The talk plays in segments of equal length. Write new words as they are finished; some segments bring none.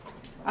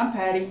I'm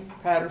Patty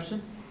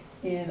Patterson,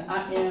 and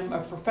I am a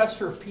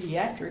professor of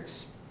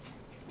pediatrics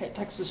at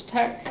Texas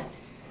Tech.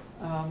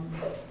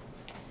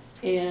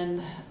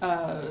 And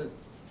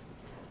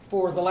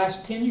for the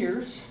last 10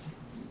 years,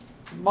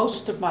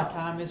 most of my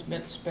time has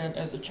been spent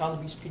as a child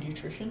abuse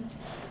pediatrician.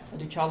 I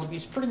do child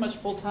abuse pretty much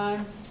full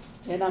time,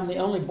 and I'm the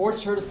only board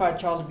certified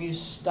child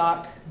abuse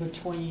doc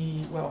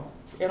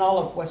in all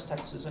of West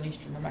Texas and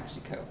eastern New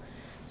Mexico.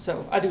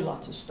 So I do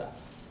lots of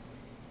stuff.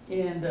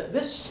 And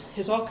this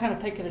has all kind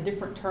of taken a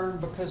different turn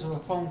because of a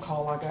phone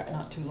call I got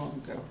not too long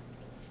ago.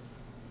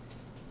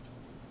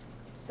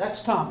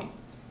 That's Tommy.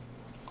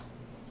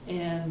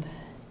 And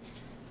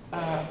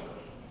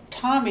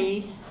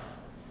Tommy,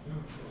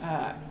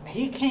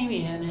 he came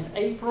in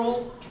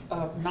April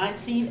of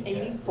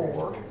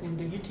 1984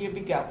 into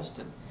UTMB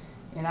Galveston.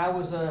 And I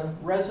was a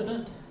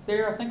resident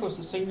there. I think I was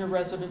the senior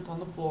resident on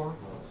the floor.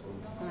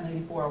 In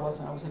 84 I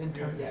wasn't, I was an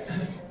intern.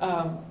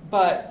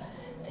 But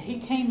he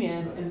came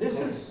in, and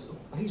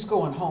he's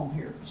going home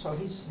here, so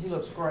he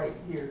looks great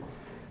here.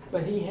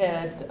 But he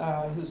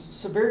was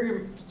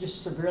severely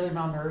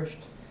malnourished,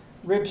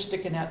 ribs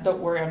sticking out. Don't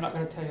worry, I'm not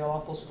going to tell you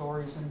awful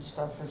stories and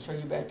stuff and show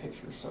you bad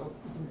pictures, so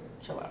you can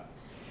chill out.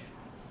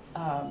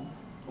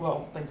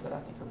 Things that I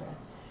think are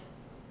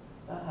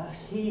bad.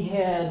 He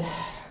had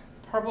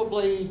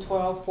probably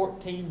 12,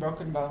 14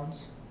 broken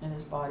bones in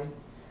his body,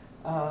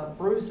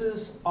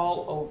 bruises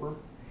all over.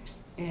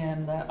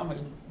 And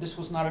this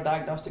was not a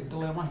diagnostic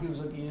dilemma. He was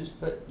abused,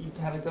 but you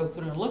kind of go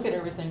through and look at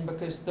everything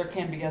because there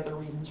can be other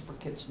reasons for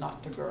kids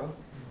not to grow.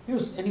 He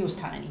was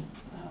tiny.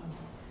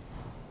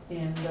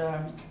 When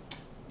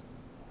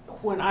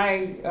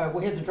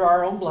we had to draw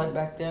our own blood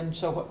back then,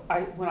 so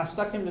when I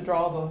stuck him to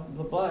draw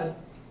the blood,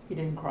 he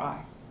didn't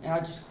cry. And I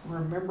just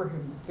remember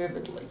him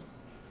vividly.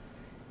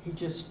 He had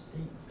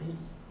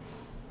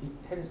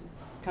his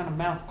kind of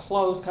mouth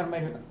closed, kind of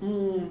made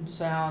an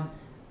sound,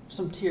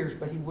 some tears,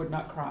 but he would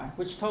not cry,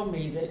 which told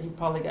me that he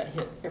probably got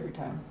hit every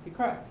time he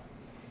cried.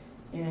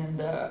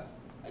 And I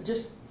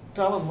just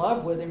fell in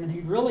love with him, and he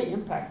really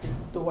impacted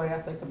the way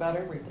I think about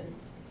everything.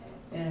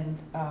 And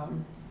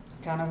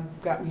kind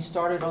of got me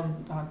started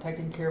on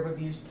taking care of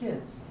abused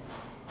kids.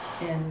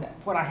 And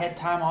when I had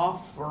time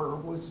off or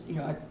was,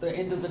 at the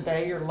end of the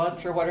day or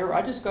lunch or whatever,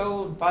 I just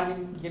go and find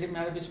him, get him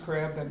out of his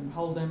crib and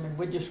hold him, and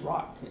we'd just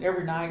rock. And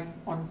every night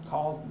on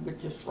call, we'd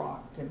just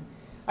rock. And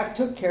I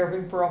took care of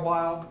him for a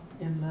while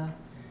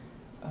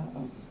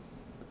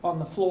on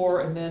the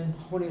floor, and then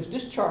when he was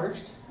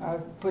discharged, I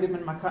put him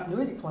in my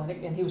continuity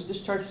clinic, and he was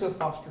discharged to a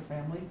foster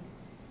family,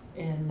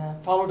 and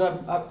followed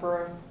up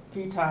for a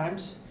few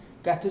times.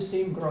 Got to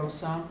see him grow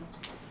some.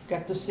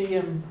 Got to see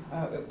him.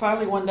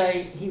 Finally, one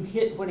day,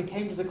 when he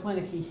came to the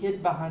clinic, he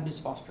hid behind his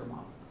foster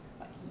mom.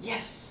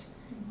 Yes,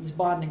 he's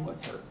bonding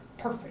with her.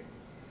 Perfect.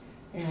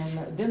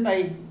 And then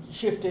they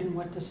shifted and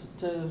went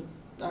to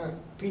a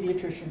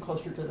pediatrician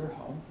closer to their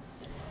home.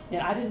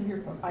 And I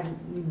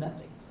knew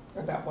nothing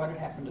about what had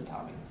happened to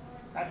Tommy.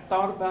 I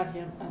thought about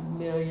him a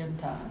million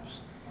times.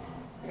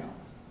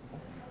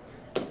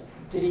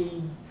 Did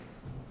he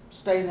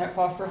stay in that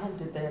foster home?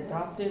 Did they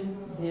adopt him?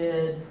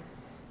 Did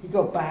he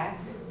go back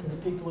to the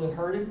people who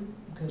hurt him?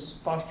 Because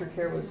foster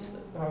care was,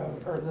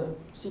 or the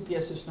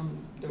CPS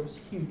system, there was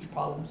huge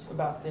problems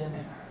about then.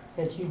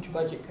 Had huge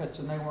budget cuts,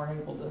 and they weren't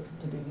able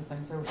to do the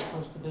things they were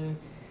supposed to do.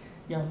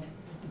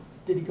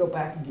 Did he go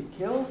back and get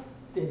killed?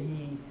 Did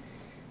he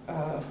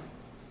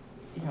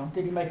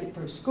make it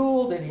through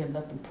school? Did he end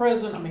up in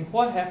prison?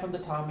 What happened to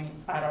Tommy?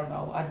 I don't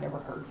know. I'd never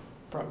heard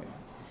from him.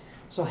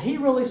 So he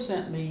really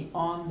sent me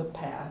on the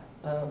path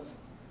of,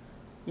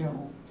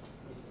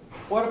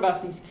 what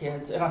about these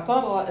kids? And I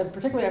thought a lot, and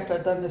particularly after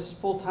I'd done this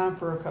full time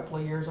for a couple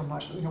of years, I'm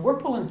like, we're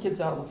pulling kids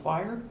out of the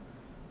fire,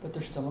 but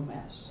they're still a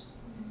mess.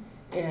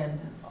 And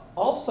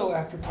also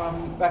after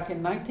Tommy, back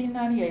in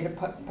 1998,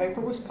 a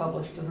paper was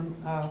published in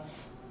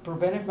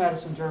Preventive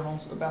Medicine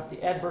journals about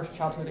the adverse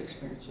childhood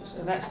experiences,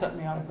 and that set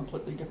me on a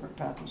completely different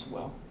path as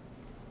well.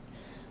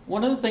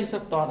 One of the things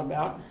I've thought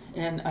about,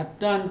 and I've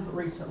done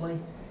recently,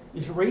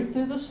 is read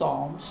through the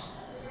Psalms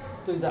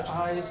through the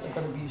eyes of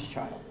an abused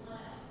child.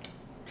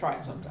 Try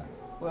it sometime.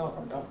 Well,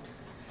 or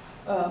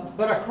don't.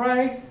 But I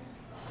cry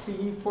to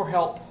you for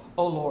help,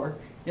 O Lord.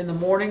 In the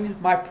morning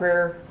my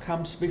prayer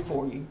comes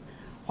before you.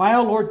 Why,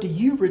 O Lord, do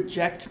you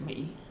reject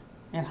me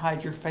and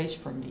hide your face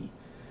from me?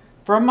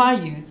 From my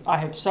youth I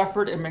have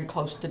suffered and been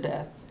close to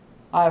death.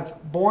 I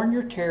have borne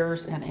your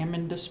terrors and am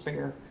in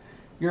despair.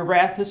 Your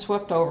wrath has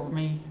swept over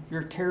me.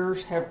 Your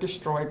terrors have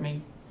destroyed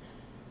me.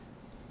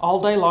 All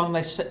day long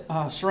they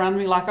surround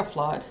me like a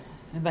flood,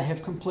 and they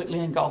have completely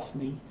engulfed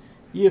me.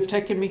 You have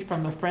taken me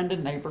from the friend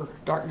and neighbor.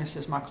 Darkness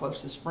is my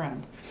closest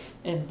friend.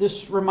 And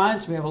this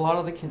reminds me of a lot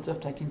of the kids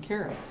I've taken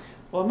care of.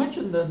 Well, I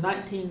mentioned the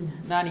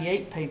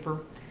 1998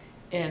 paper,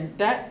 and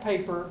that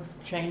paper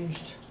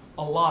changed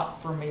a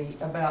lot for me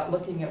about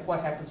looking at what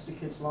happens to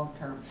kids long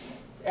term.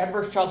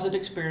 Adverse childhood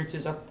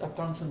experiences, I've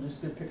thrown some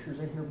just good pictures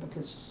in here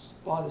because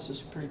a lot of this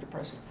is pretty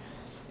depressing.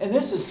 And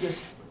this is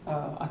just,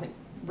 I think,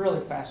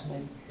 really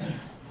fascinating.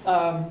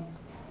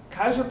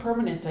 Kaiser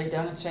Permanente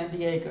down in San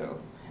Diego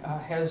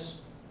has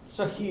It's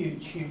a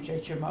huge, huge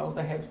HMO.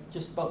 They have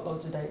just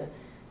boatloads of data.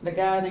 The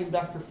guy named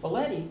Dr.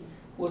 Folletti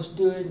was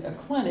doing a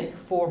clinic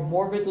for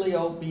morbidly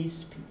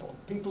obese people,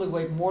 people who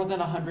weighed more than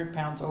 100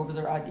 pounds over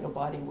their ideal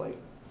body weight.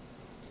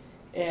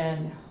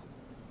 And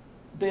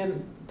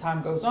then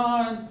time goes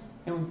on,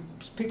 and when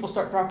people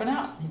start dropping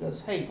out, he goes,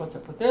 hey, what's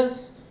up with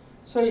this?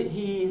 So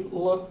he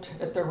looked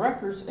at their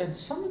records, and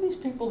some of these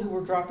people who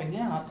were dropping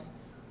out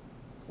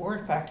were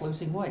in fact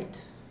losing weight.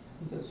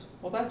 He goes,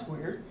 well, that's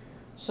weird.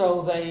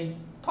 So they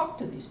talked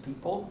to these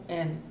people,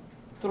 and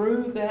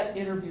through that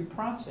interview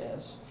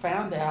process,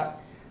 found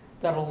out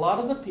that a lot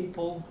of the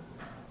people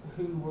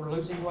who were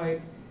losing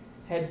weight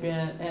had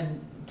been, and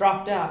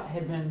dropped out,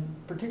 had been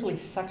particularly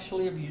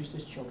sexually abused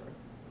as children.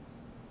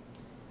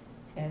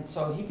 And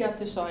so he got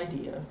this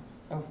idea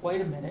of, wait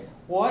a minute,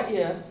 what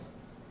if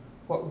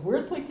what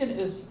we're thinking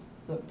is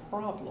the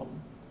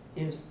problem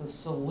is the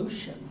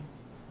solution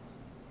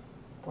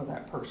for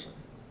that person,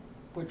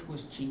 which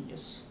was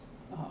genius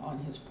on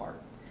his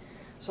part.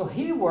 So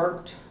he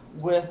worked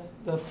with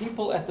the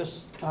people at the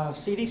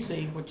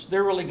CDC, which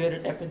they're really good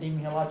at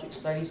epidemiologic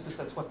studies because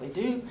that's what they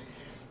do,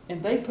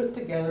 and they put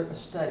together a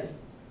study.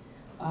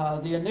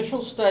 The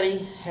initial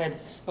study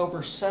had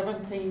over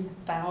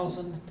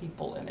 17,000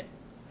 people in it.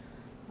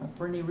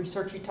 For any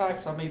researchy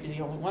types, I may be the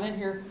only one in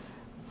here.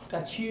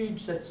 That's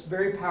huge, that's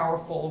very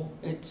powerful,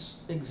 it's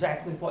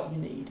exactly what you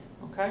need,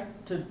 okay,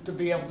 to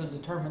be able to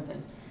determine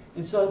things.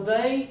 And so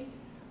they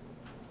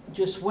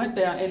just went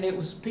down, and it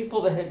was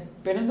people that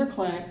had been in their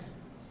clinic,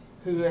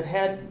 who had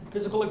had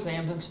physical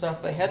exams and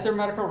stuff. They had their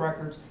medical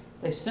records.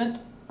 They sent,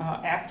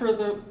 after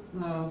the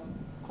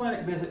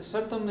clinic visit,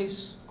 sent them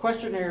these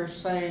questionnaires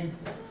saying,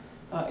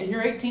 in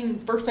your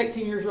first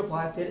 18 years of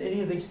life, did any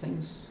of these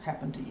things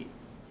happen to you?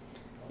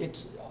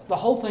 The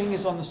whole thing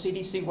is on the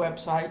CDC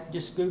website.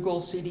 Just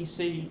Google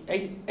CDC,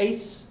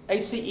 ACE,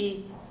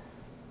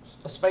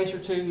 a space or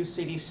two,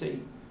 CDC,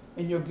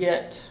 and you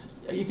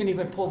can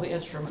even pull the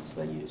instruments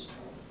they use.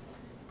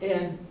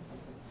 And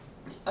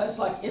it's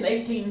like in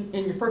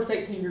your first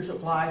 18 years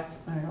of life,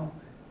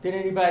 did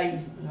anybody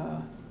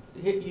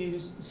hit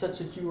you such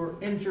that you were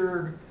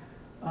injured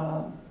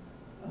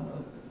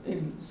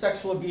in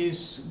sexual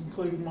abuse,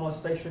 including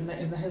molestation,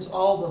 and it has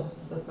all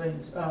the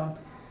things.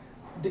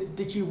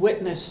 Did you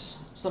witness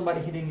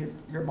somebody hitting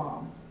your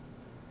mom?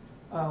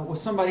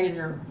 Was somebody in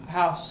your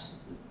house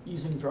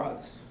using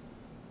drugs?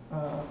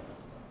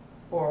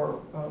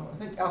 Or I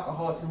think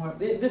alcoholics and what?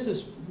 This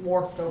is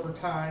morphed over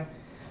time.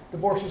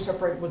 Divorce or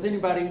separate. Was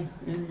anybody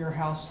in your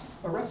house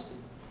arrested?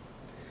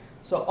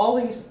 So all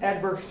these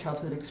adverse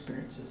childhood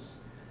experiences.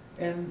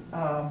 And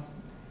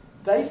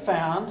they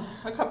found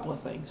a couple of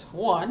things.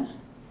 One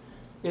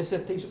is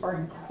that these are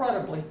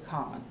incredibly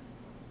common.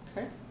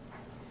 Okay?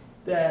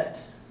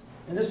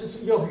 And this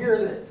is, you'll hear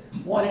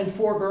that 1 in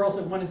 4 girls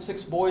and 1 in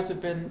 6 boys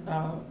have been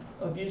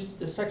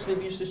sexually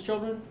abused as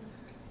children.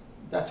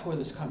 That's where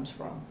this comes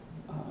from.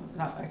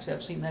 Actually,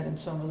 I've seen that in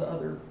some of the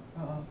other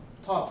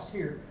talks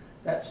here.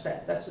 That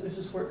stat. This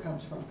is where it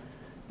comes from.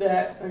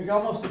 That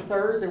almost a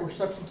third, there were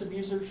substance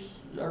abusers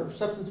or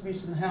substance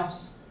abuse in the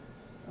house,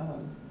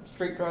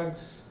 street drugs,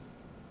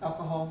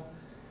 alcohol,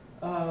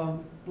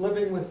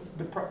 living with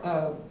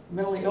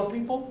mentally ill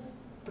people,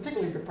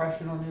 particularly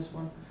depression on this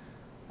one.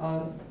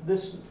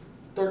 This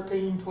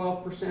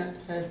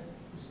 12% had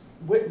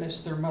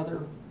witnessed their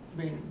mother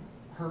being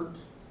hurt.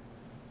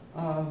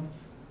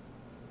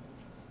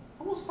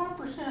 Almost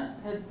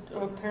 5% had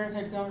a parent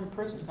had gone to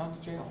prison, gone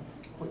to jail,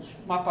 which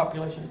my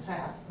population is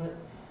half. But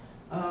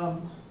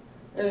and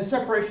then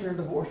separation or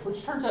divorce,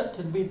 which turns out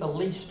to be the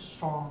least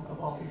strong of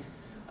all these.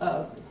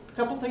 A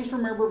couple things to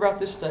remember about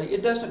this study: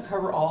 it doesn't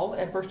cover all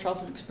adverse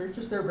childhood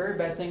experiences. There are very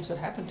bad things that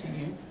happen to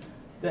you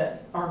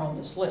that aren't on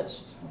this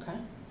list. Okay,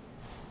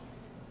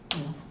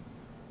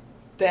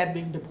 dad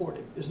being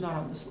deported is not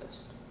on this list,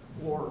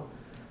 or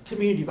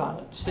community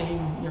violence,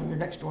 seeing your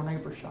next door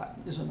neighbor shot,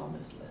 isn't on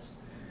this list.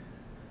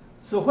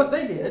 So what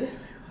they did,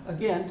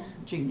 again,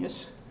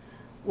 genius,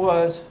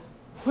 was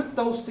put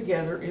those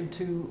together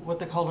into what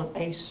they call an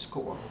ACE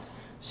score.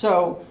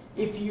 So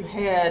if you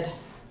had,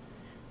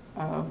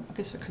 I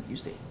guess I could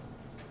use the,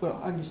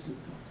 well, I used to.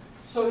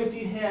 So if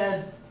you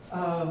had,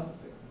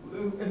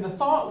 and the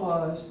thought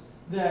was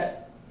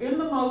that in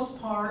the most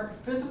part,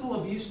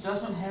 physical abuse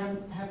doesn't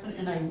happen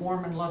in a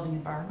warm and loving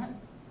environment.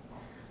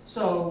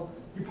 So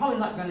you're probably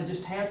not going to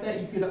just have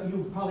that. You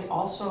would probably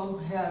also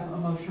have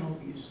emotional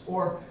abuse,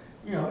 or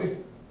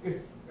if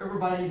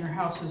everybody in your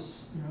house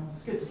is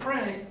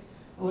schizophrenic,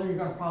 well, then you're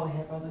going to probably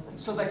have other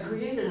things. So they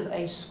created an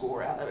ACE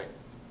score out of it,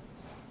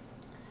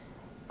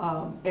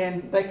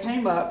 and they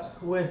came up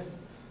with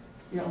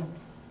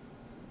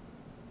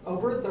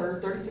over a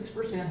third,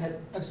 36%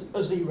 had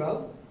a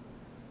 0,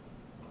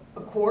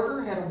 a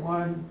quarter had a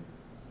 1,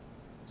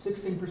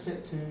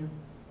 16% 2,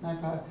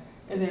 9.5,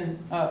 and then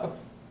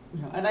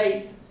an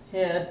 8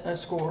 had a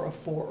score of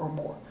 4 or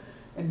more.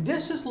 And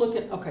this is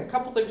looking, a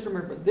couple things to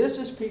remember. This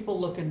is people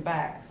looking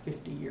back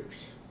 50 years.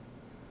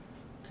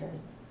 Okay,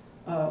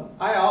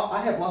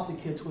 I have lots of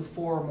kids with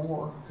 4 or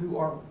more who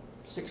are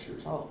 6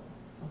 years old.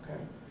 Okay,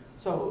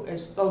 So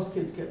as those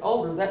kids get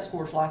older, that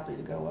score is likely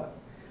to go up.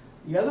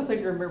 The other thing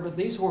to remember,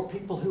 these were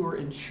people who were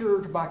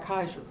insured by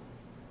Kaiser.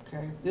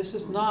 Okay, this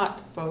is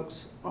not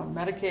folks on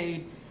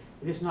Medicaid.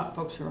 It is not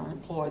folks who are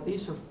unemployed.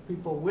 These are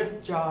people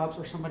with jobs,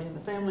 or somebody in the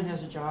family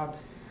has a job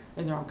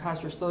and they're on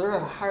Kaiser. So they're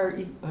at a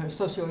higher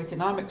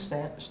socioeconomic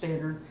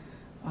standard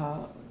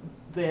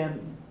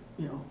than,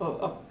 you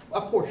know,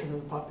 a portion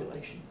of the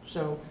population.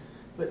 So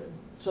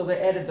they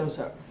added those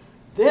up.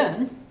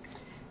 Then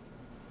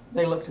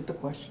they looked at the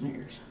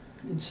questionnaires.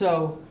 And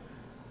so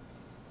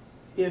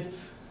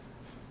if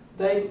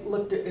they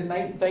looked at,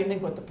 and they knew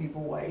what the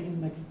people weighed,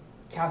 and they could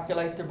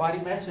calculate their body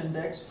mass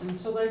index, and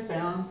so they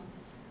found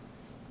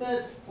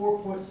that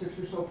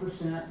 4.6 or so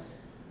percent,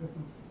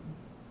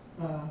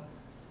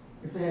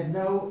 if they had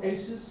no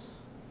ACEs,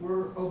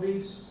 were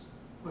obese,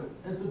 but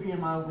as the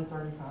BMI over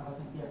 35, I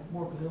think, yeah,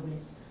 morbidly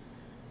obese.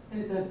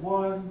 And it had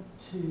 1,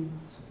 2,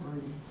 3,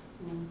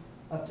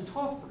 up to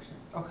 12%.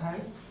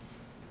 Okay.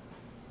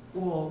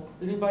 Well,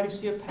 anybody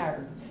see a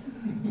pattern?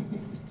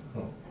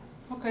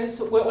 Okay,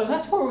 so, well, and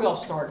that's where we all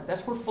started.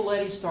 That's where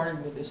Folletti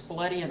started with this.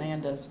 Folletti and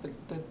Anda's the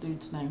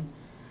dude's name.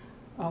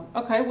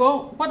 Okay,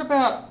 well, what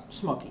about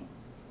smoking?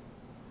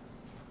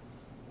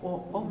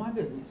 Well, oh my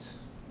goodness.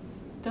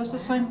 Does the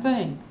same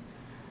thing.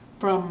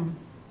 From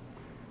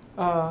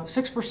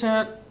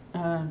 6%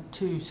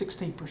 to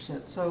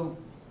 16%. So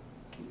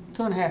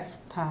 2.5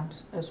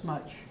 times as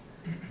much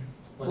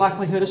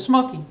likelihood of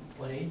smoking.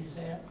 What age is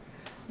that?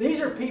 These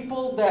are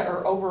people that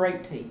are over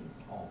 18.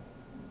 Oh.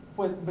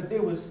 But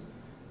it was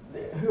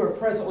who are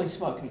presently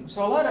smoking.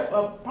 So a lot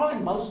of, probably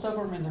most of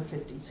them are in their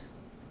 50s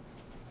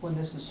when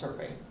this is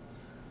surveyed.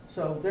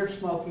 So they're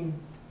smoking,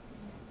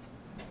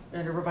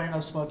 and everybody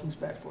knows smoking's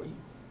bad for you.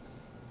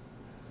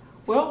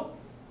 Well,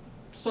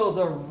 so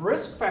the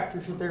risk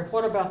factors are there.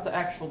 What about the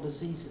actual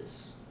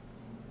diseases?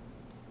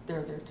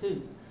 They're there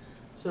too.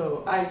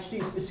 So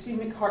IHD is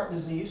ischemic heart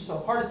disease, so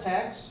heart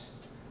attacks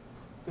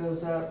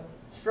goes up,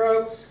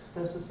 strokes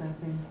does the same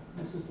thing.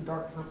 This is the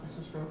dark purple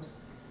of strokes.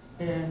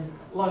 And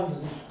lung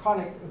disease,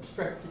 chronic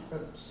obstructive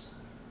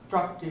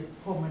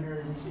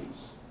pulmonary disease.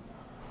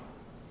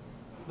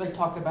 They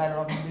talk about it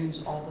on the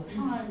news all the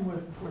time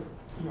with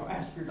you know,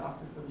 ask your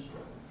doctor for the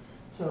stroke.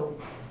 So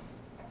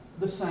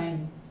the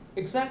same,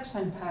 exact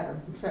same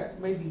pattern, in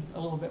fact, maybe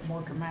a little bit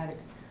more dramatic.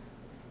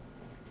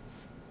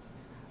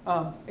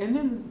 And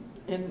then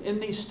in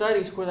these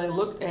studies where they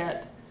looked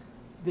at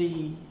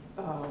the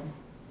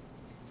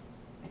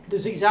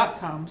disease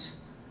outcomes,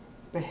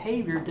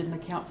 behavior didn't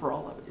account for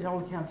all of it. It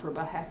only accounted for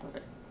about half of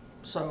it.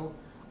 So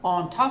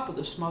on top of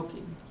the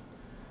smoking.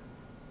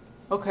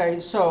 Okay,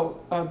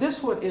 so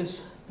this one is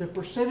the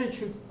percentage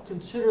who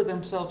consider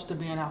themselves to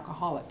be an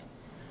alcoholic.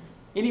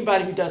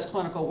 Anybody who does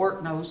clinical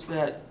work knows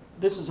that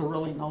this is a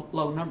really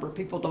low number.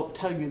 People don't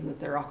tell you that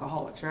they're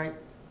alcoholics, right?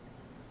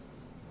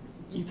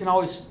 You can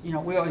always, you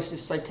know, we always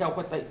just say tell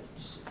what they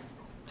just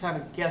kind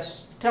of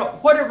guess, tell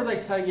whatever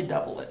they tell you,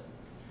 double it.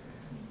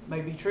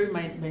 Maybe true,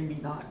 maybe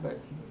not, but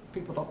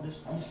people don't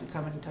just usually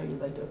come in and tell you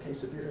they do a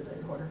case of beer a day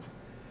or whatever.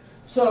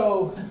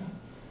 So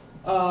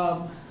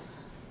 6%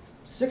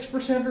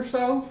 or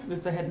so,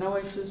 if they had no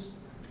ACEs,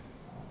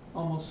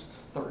 almost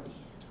 30.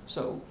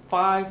 So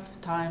 5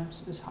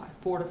 times as high,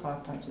 4 to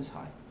 5 times as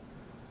high.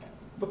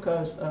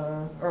 Because,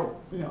 or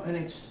you know, and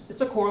it's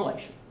a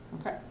correlation.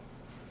 Okay.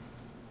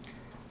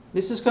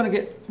 This is going to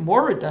get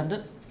more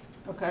redundant.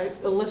 Okay,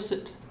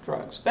 illicit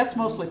drugs. That's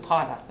mostly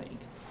pot, I think,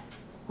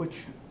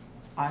 which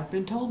I've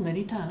been told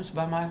many times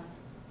by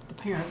the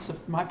parents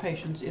of my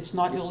patients, it's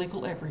not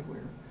illegal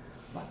everywhere.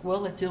 Like,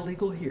 well, it's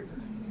illegal here.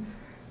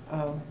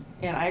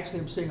 And I actually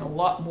am seeing a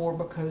lot more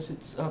because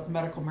it's of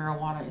medical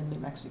marijuana in New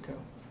Mexico,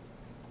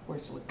 where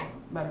it's legal.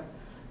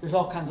 There's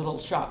all kinds of little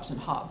shops and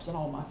hops and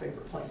all my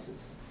favorite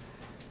places.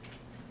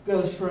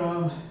 Goes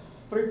from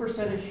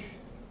 3%,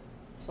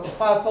 so a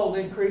 5-fold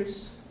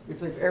increase if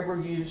they've ever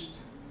used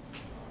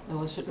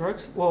illicit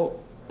drugs. Well,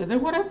 and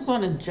then what happens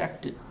on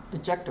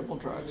injectable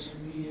drugs?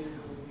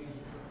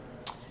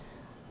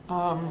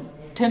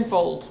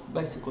 10-fold,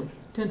 basically.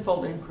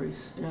 10-fold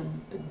increase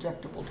in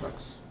injectable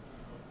drugs.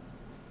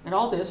 And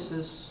all this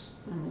is,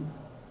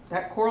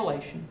 that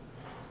correlation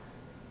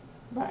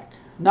back.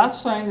 Not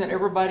saying that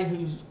everybody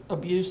who's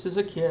abused as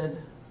a kid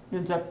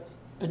ends up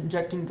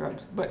injecting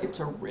drugs, but it's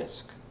a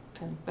risk.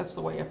 Okay, that's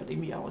the way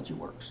epidemiology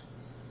works.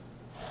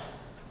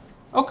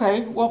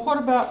 Okay, well, what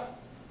about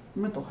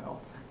mental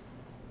health?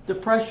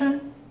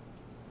 Depression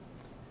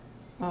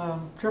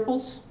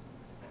triples,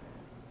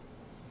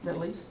 at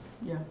least,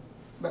 yeah,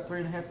 about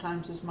 3.5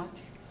 times as much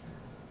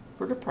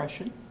for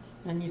depression.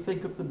 And you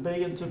think of the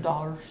billions of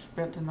dollars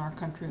spent in our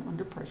country on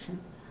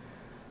depression.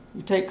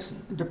 You take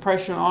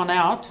depression on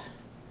out,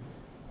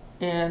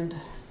 and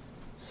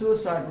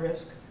suicide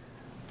risk.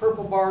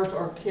 Purple bars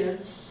are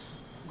kids,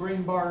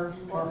 green bars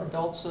are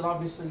adults, and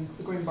obviously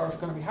the green bar is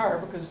going to be higher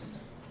because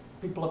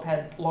people have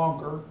had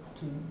longer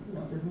to,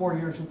 there's more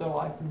years of their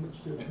life in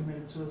which to have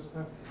committed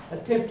suicide.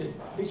 Attempted.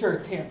 These are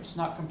attempts,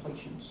 not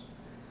completions.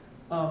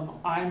 I'm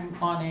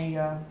on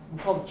we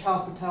call the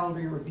Child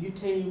Fatality Review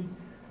Team.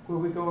 where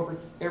we go over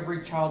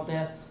every child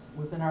death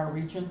within our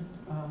region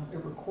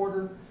every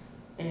quarter.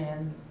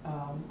 And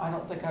I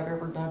don't think I've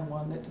ever done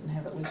one that didn't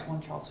have at least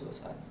one child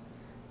suicide.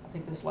 I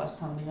think this last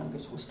time the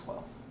youngest was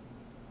 12.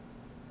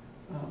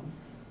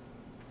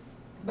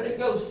 But it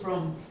goes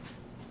from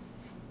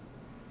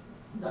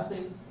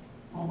nothing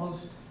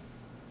almost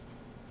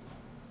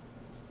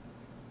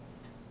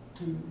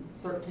to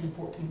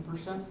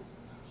 13-14%.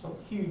 So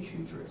huge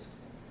risk.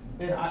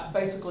 And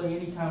basically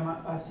anytime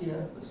I see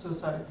a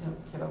suicide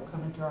attempt kiddo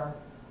come into our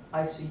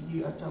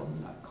ICU, I tell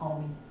them, call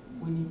me.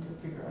 We need to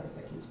figure out if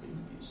that kid's being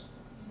abused.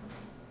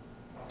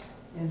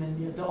 And then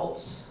the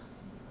adults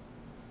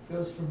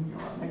goes from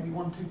maybe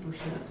 1-2%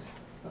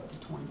 up to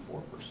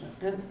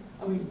 24%. And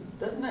I mean,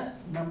 doesn't that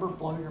number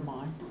blow your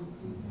mind?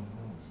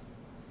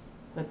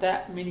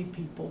 That many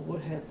people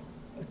would have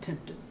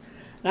attempted.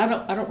 And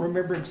I don't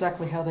remember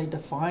exactly how they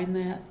define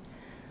that.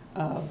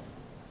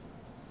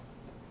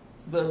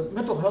 The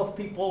mental health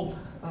people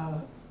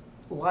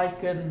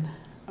liken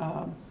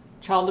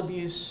child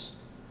abuse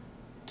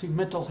to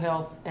mental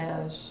health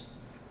as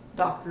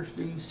doctors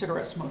do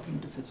cigarette smoking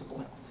to physical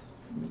health.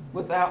 I mean,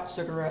 without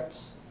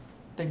cigarettes,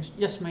 things.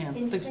 Yes, ma'am.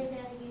 Can you say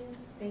that again?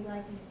 They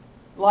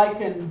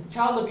liken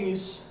child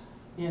abuse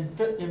in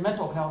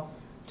mental health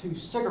to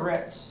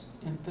cigarettes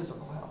in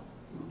physical health.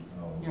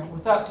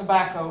 Without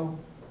tobacco,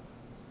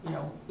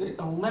 it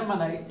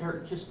eliminates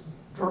or just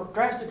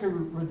drastically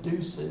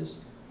reduces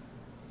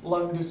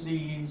lung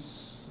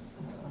disease,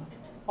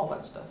 all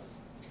that stuff,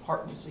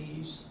 heart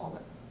disease, all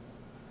that.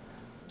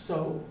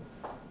 So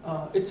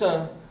it's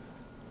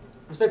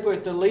as they put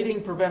it, the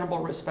leading preventable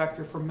risk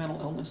factor for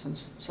mental illness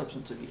and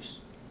substance abuse.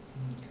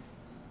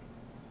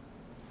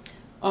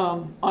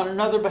 On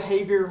another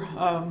behavior,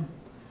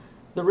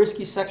 the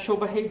risky sexual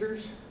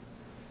behaviors.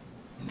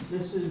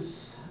 This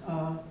is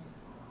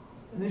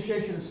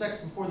initiation of sex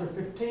before they're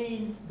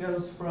 15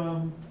 goes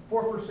from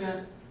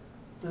 4%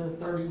 to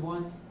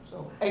 31%,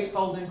 so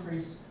 8-fold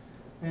increase,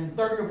 and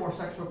 30 or more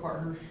sexual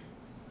partners.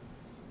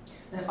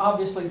 And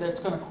obviously that's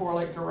going to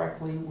correlate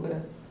directly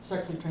with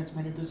sexually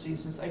transmitted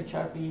diseases,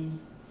 HIV,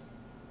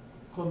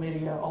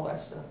 chlamydia, all that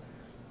stuff.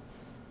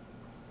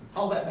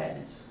 All that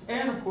badness.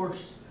 And of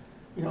course,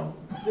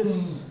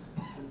 this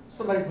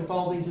somebody with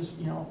all these is,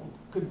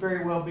 could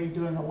very well be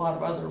doing a lot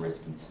of other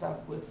risky stuff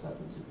with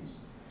substance abuse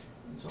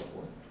and so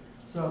forth.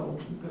 So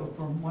you go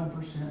from 1%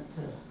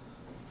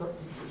 to 13%.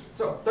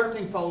 So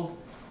 13-fold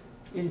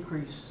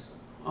increase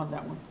on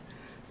that one.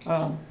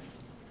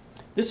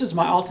 This is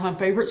my all-time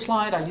favorite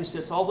slide. I use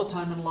this all the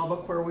time in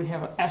Lubbock, where we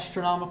have an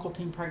astronomical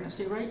teen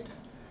pregnancy rate.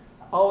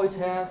 Always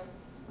have.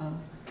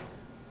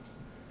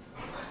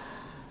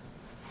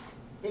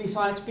 Any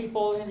science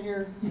people in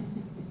here?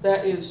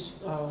 That is,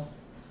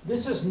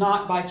 this is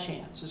not by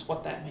chance, is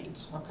what that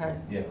means, okay?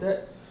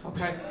 Yeah.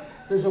 Okay.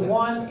 There's a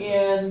 1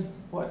 in,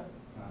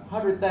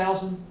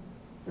 100,000?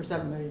 There's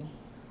 7 million.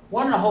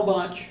 1 in a whole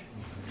bunch.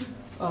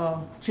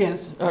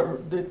 Chance,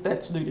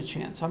 that's due to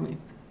chance. I mean,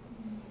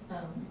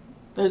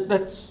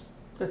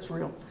 that's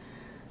real.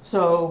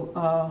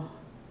 So,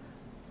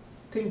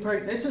 teen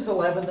pregnancy, this is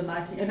 11 to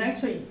 19, and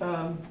actually,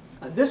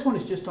 this one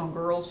is just on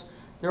girls.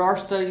 There are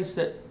studies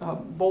that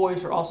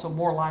boys are also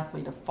more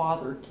likely to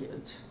father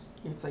kids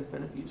if they've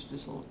been abused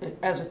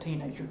as a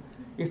teenager,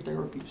 if they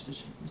were abused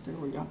as they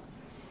were young.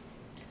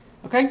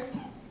 Okay?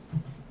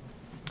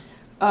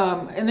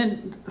 And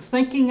then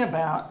thinking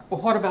about,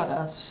 well, what about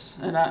us?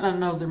 And I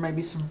know there may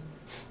be some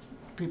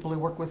people who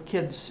work with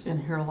kids in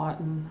here a lot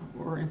and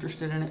were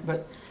interested in it,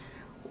 but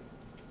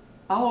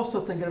I'm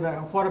also thinking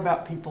about what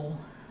about people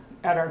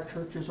at our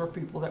churches or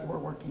people that we're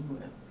working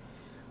with.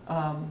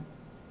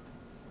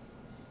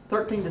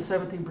 13 to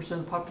 17% of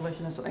the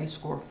population has an ACE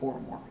score of 4 or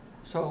more.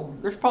 So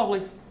there's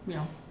probably,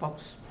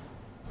 folks,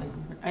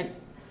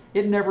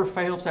 it never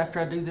fails after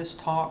I do this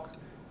talk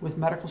with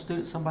medical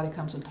students, somebody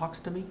comes and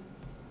talks to me.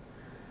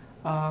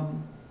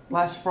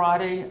 Last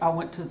Friday, I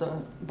went to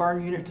the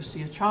burn unit to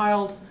see a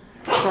child,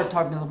 started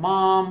talking to the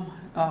mom.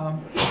 I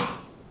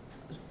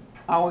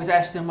always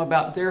ask them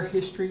about their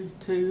history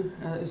too.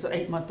 It was an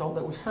 8-month-old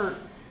that was hurt.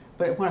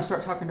 But when I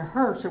started talking to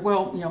her, I said,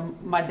 well,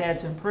 my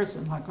dad's in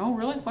prison. Like, oh,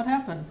 really? What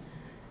happened?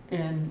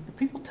 And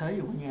people tell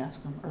you when you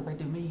ask them, or they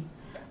do me.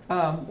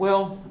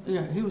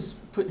 He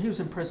was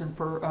in prison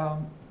for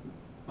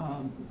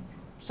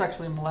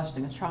sexually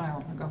molesting a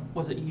child. I go,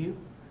 was it you?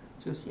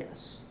 She goes,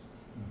 yes.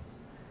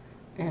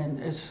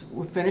 And as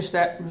we finished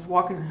that,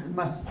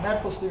 my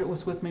medical student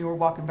was with me, we were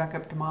walking back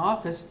up to my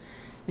office,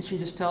 and she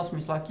just tells me,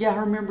 it's like, yeah, I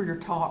remember your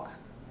talk.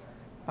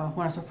 When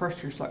I was a first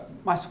year, it's like,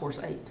 my score's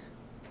 8.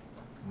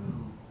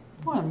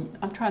 Well,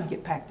 I'm trying to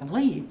get packed and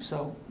leave,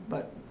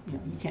 but you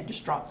can't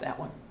just drop that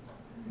one.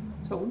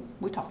 So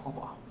we talk a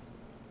while.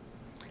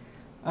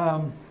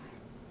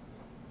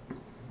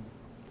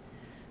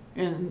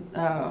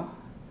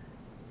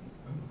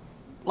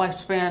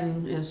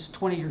 Lifespan is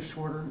 20 years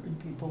shorter in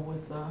people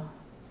with a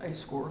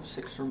score of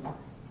 6 or more.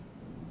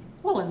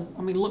 Well,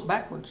 and look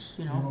backwards,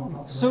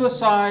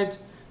 suicide,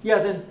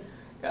 then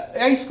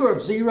a score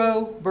of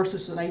 0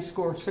 versus an A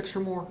score of 6 or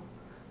more,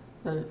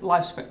 the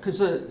lifespan. Because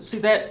see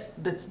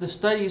the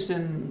studies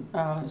in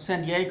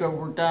San Diego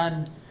were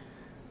done.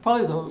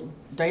 Probably the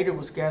data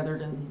was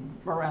gathered in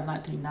around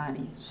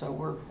 1990. So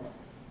we're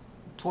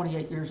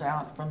 28 years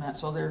out from that.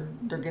 So they're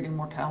getting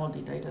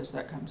mortality data as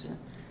that comes in,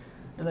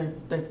 and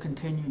they've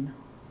continued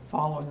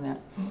following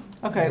that.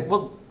 Okay.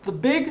 Well, the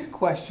big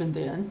question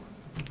then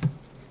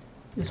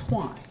is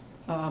why.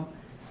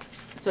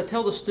 So I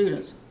tell the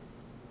students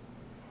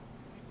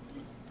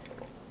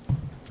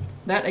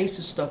that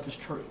ACEs stuff is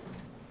true.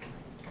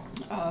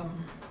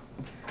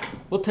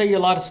 We'll tell you a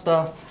lot of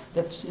stuff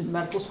that's in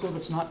medical school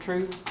that's not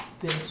true.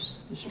 This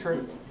is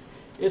true.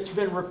 It's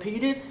been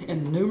repeated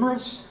in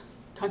numerous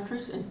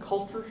countries and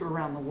cultures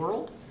around the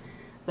world.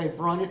 They've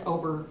run it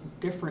over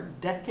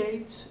different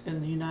decades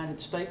in the United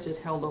States. It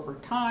held over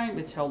time.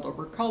 It's held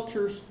over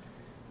cultures.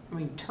 I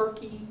mean,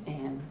 Turkey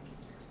and,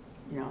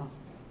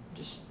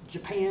 just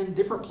Japan,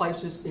 different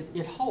places,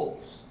 it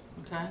holds,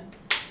 okay?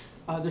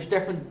 There's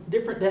different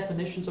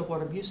definitions of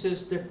what abuse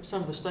is.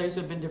 Some of the studies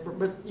have been different,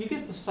 but you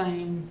get the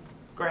same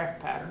graph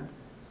pattern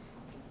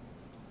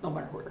no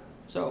matter where.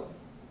 So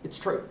it's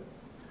true.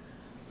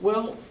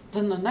 Well,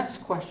 then the next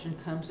question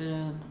comes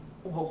in,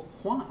 well,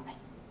 why?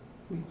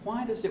 I mean,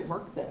 why does it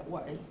work that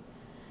way?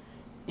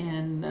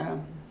 And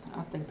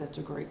I think that's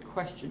a great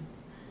question.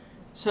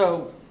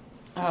 So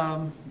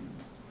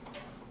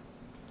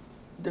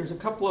there's a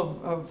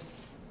couple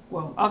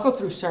well, I'll go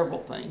through several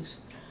things.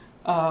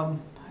 And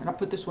I'll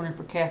put this one in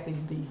for Kathy,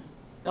 the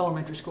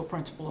elementary school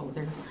principal over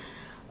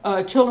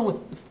there. Children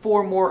with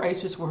 4 or more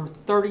ACEs were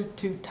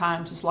 32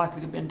 times as likely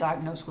to have been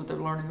diagnosed with a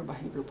learning or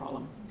behavior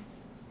problem.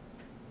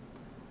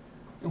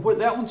 And where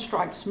that one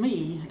strikes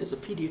me as a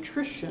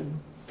pediatrician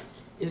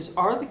is,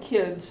 are the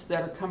kids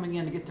that are coming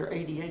in to get their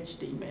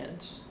ADHD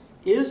meds,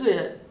 is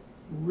it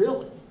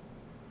really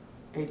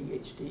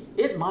ADHD?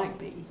 It might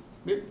be.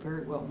 It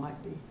very well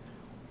might be.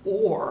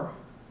 Or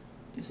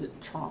is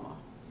it trauma?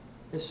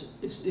 Is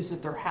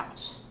it their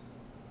house?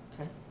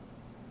 Okay.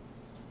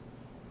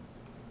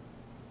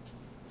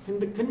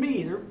 Can be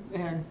either,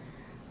 and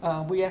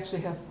we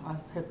actually I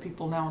have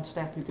people now on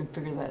staff who can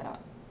figure that out.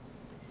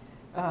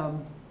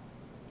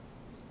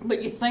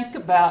 But you think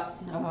about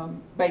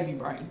baby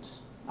brains.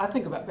 I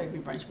think about baby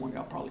brains more than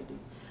y'all probably do.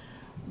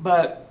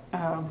 But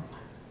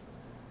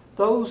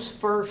those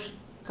first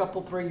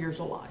couple, 3 years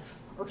of life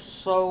are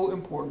so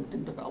important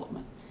in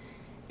development.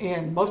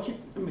 And most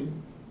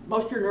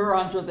of your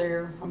neurons are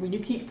there. I mean, you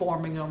keep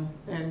forming them,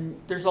 and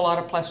there's a lot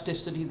of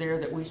plasticity there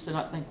that we used to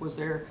not think was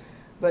there,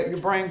 but your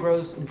brain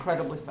grows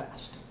incredibly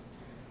fast.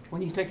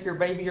 When you take your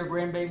baby or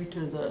grandbaby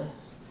to the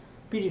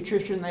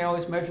pediatrician, they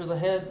always measure the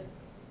head.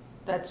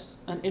 That's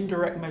an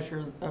indirect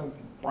measure of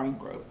brain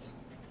growth.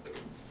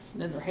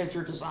 And then their heads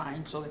are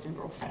designed so they can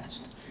grow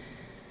fast.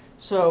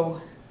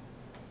 So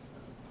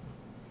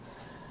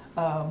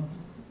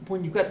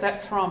when you've got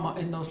that trauma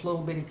in those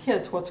little bitty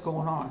kids, what's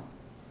going on?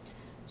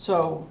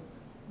 So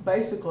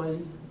basically,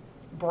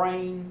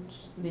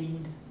 brains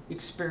need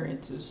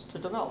experiences to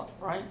develop,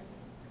 right?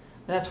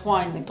 That's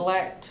why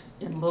neglect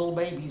in little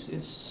babies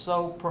is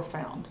so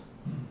profound.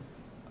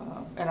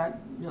 And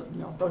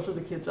those are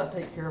the kids I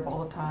take care of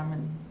all the time,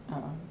 and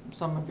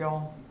some of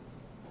y'all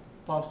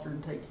foster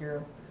and take care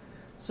of.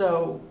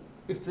 So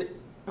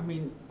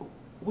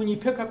when you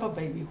pick up a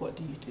baby, what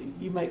do?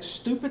 You make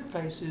stupid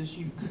faces,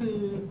 you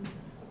coo,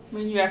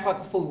 you act like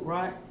a fool,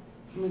 right?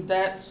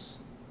 That's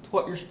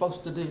what you're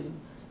supposed to do.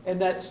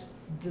 And that's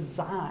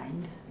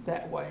designed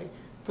that way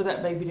for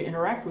that baby to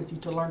interact with you,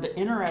 to learn to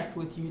interact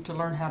with you, to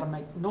learn how to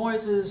make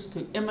noises,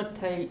 to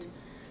imitate.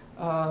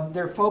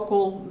 Their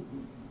focal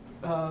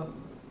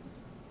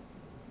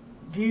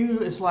view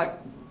is like,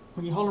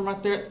 when you hold them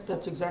right there,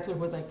 that's exactly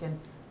where they can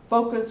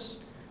focus.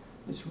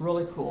 It's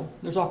really cool.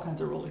 There's all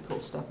kinds of really cool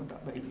stuff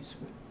about babies.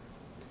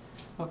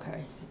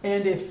 Okay,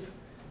 and if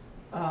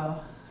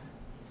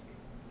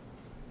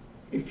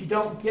you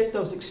don't get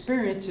those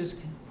experiences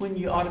when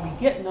you ought to be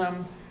getting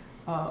them,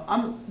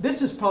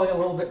 this is probably a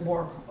little bit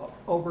more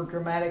over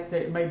dramatic,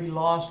 that it may be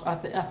lost. I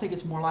think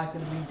it's more likely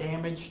to be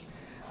damaged.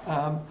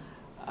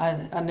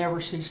 I never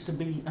cease to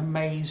be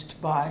amazed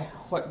by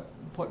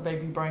what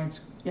baby brains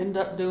end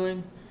up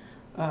doing.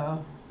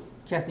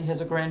 Kathy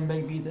has a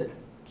grandbaby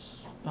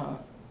that's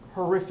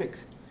horrific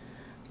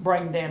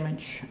brain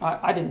damage.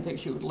 I didn't think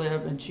she would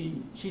live, and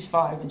she's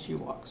 5 and she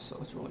walks, so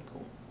it's really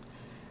cool.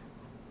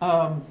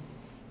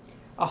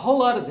 A whole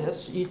lot of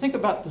this, you think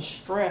about the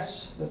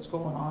stress that's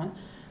going on.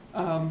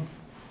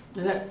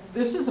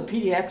 This is a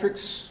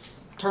pediatrics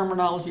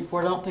terminology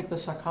for it. I don't think the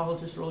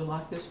psychologists really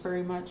like this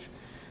very much,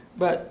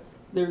 but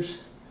there's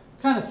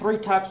kind of 3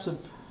 types of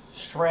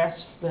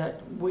stress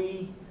that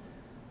we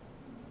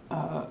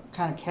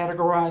kind of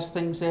categorize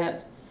things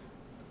at.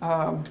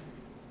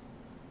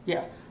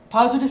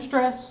 Positive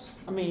stress.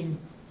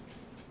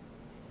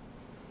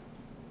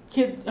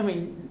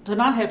 To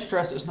not have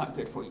stress is not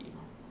good for you,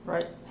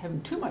 right?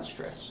 Having too much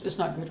stress is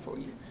not good for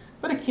you.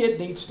 But a kid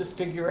needs to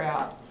figure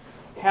out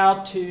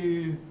how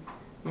to,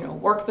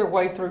 work their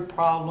way through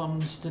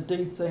problems, to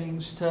do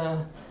things,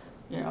 to,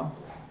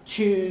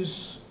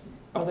 choose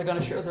Are they going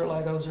to share their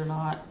Legos or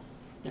not?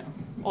 You know,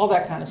 all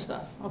that kind of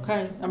stuff.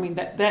 Okay, I mean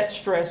that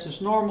stress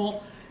is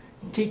normal.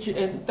 Teach it,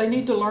 and they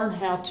need to learn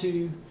how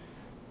to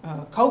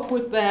cope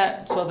with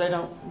that so they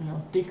don't,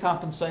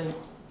 decompensate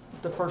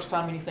the first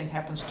time anything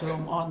happens to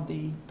them on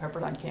the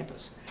Pepperdine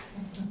campus.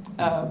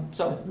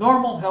 So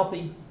normal,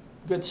 healthy,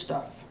 good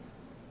stuff.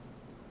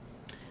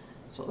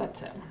 So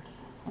that's that one.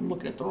 I'm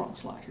looking at the wrong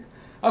slide here.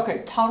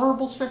 Okay,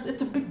 tolerable stress.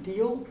 It's a big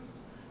deal,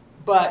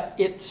 but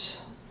it's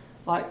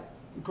like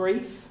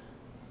grief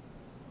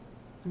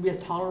can be a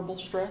tolerable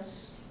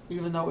stress,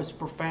 even though it's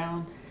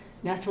profound.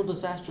 Natural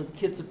disaster, the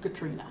kids of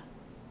Katrina.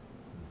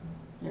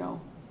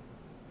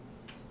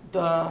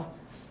 But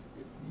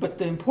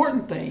the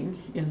important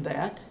thing in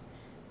that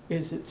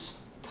is it's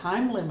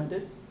time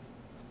limited,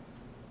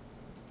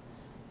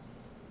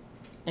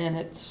 and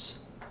it's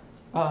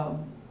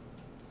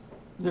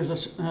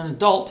there's an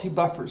adult who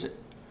buffers it.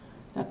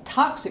 Now,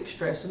 toxic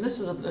stress, and this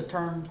is a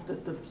term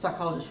that the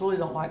psychologists really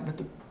don't like,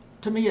 but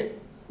to me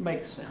it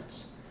makes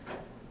sense.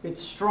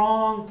 It's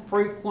strong,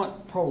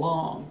 frequent,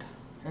 prolonged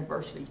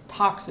adversity.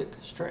 Toxic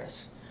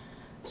stress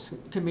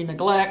can be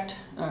neglect,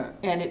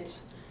 and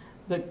it's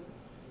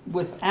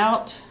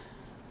without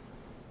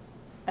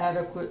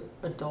adequate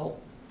adult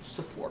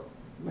support.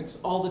 It makes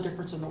all the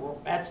difference in the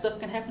world. Bad stuff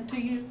can happen to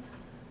you,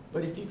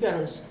 but if you've got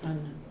a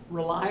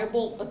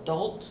reliable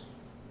adult,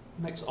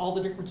 it makes all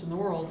the difference in the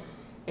world.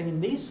 And in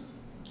these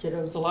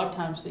kiddos, a lot of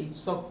times the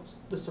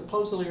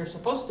supposedly or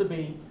supposed to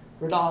be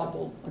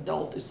reliable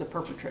adult is the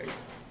perpetrator.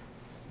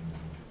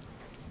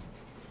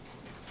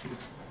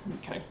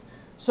 Okay,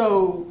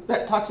 so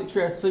that toxic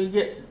stress. So you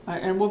get,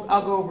 and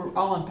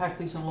I'll unpack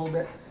these in a little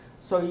bit.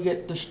 So you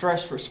get the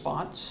stress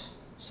response.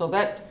 So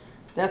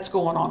that's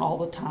going on all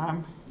the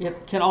time.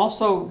 It can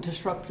also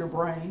disrupt your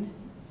brain,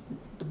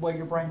 the way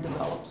your brain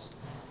develops.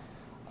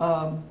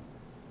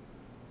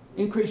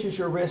 Increases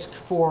your risk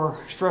for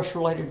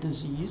stress-related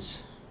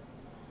disease.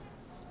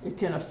 It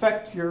can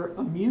affect your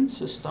immune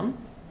system,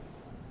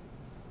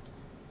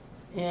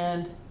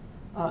 and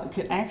it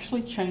can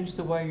actually change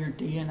the way your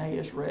DNA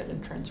is read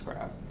and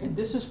transcribed. And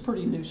this is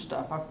pretty new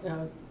stuff.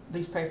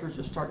 These papers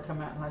just started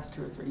coming out in the last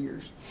 2 or 3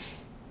 years.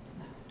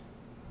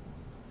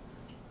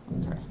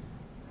 Okay.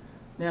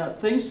 Now,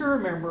 things to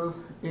remember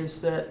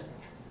is that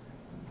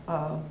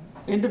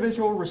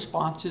individual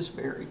responses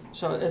vary.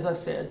 So, as I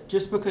said,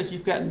 just because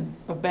you've gotten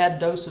a bad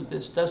dose of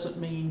this doesn't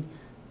mean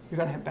you're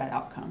going to have bad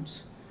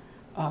outcomes.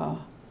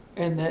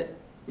 And that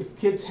if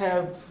kids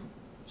have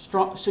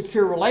strong,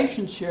 secure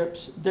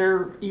relationships,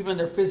 even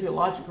their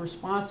physiologic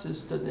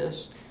responses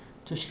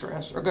to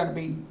stress, are going to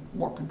be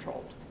more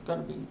controlled,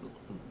 going to be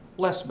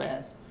less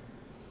bad.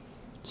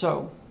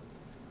 So,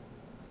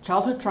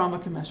 childhood trauma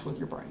can mess with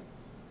your brain.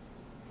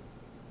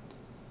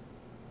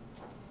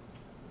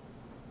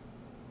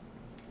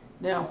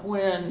 Now,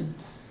 when,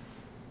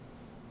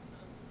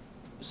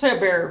 say a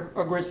bear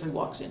or grizzly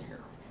walks in here,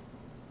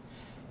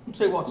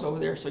 say walks over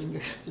there so you can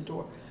get to the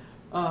door,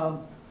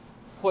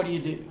 what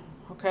do?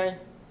 Okay?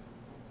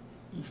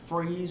 You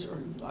freeze, or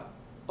you like,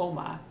 oh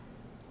my.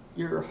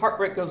 Your heart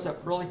rate goes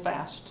up really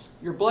fast.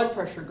 Your blood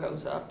pressure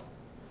goes up.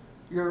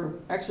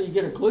 You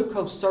get a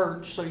glucose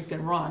surge so you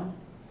can run.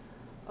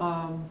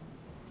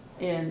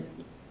 And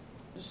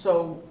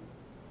so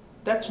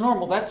that's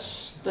normal.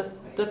 That's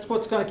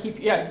what's going to keep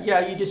you.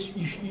 Yeah.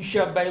 You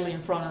shove Bailey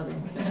in front of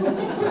him.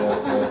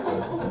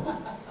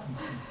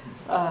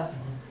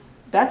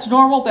 That's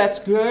normal. That's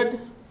good.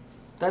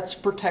 That's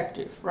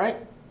protective, right?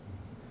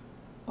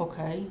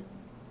 Okay.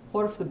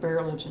 What if the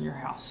bear lives in your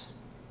house?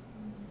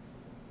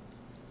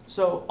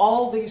 So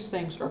all these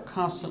things are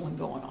constantly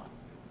going on.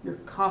 You're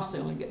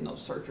constantly getting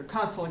those surges. You're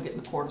constantly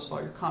getting the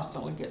cortisol. You're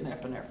constantly getting the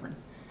epinephrine.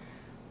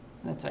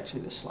 That's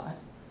actually this slide.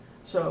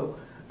 So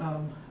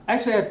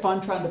actually I had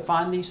fun trying to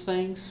find these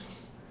things.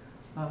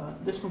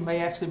 This one may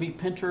actually be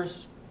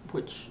Pinterest,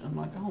 which I'm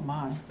like, oh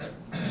my.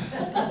 I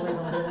can't believe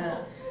I'm doing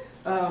that.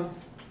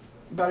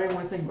 But I didn't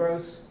want anything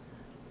gross.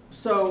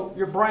 So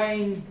your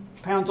brain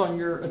pounds on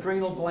your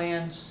adrenal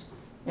glands,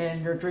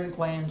 and your adrenal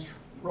glands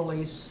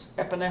release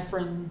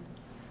epinephrine,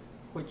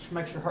 which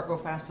makes your heart go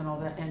fast and all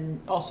that,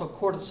 and also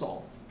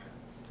cortisol,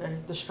 okay?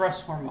 The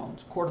stress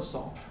hormones,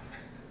 cortisol.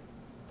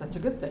 That's a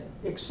good thing,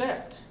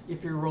 except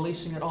if you're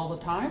releasing it all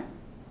the time.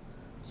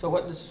 So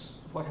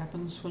what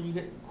happens when you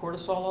get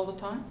cortisol all the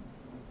time?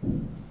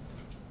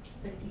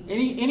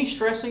 Any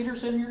stress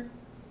eaters in here?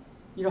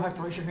 You don't have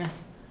to raise your hand.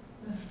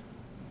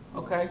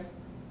 Okay.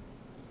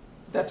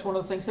 That's one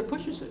of the things that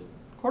pushes it,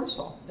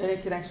 cortisol, and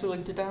it can actually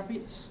lead to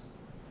diabetes.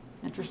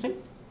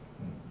 Interesting.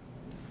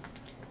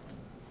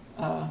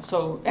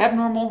 So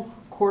abnormal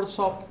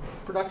cortisol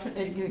production,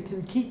 and it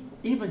can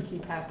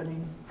keep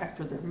happening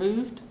after they're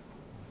moved.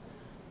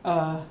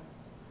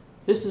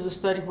 This is a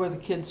study where the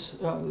kids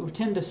were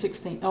 10 to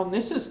 16.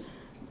 This is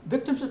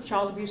victims of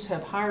child abuse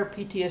have higher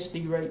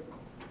PTSD rate,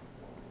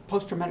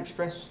 post-traumatic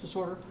stress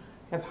disorder,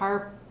 have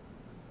higher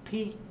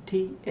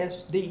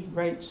PTSD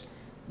rates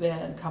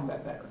than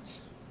combat veterans.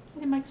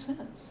 It makes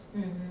sense.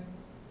 Mm-hmm.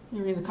 I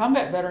mean, the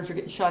combat veterans are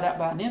getting shot out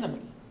by an enemy.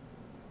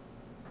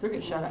 They're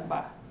getting shot out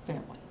by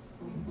family.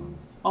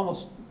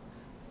 Almost,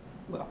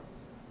 well,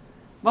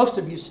 most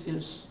of you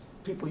is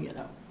people you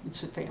know.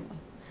 It's a family.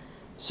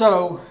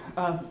 So,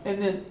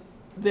 and then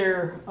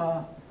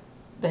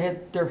they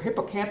had their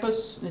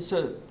hippocampus,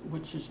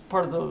 which is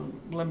part of the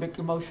limbic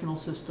emotional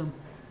system.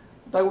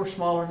 They were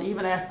smaller, and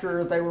even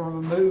after they were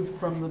removed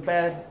from the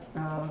bad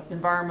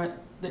environment,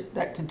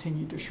 that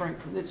continued to shrink.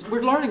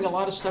 We're learning a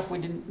lot of stuff we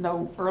didn't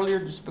know earlier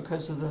just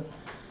because of the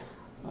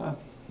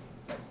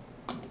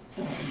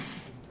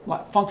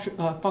like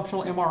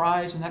functional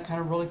MRIs and that kind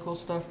of really cool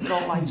stuff. It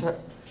all lines up.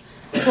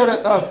 So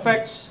it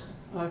affects,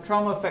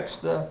 trauma affects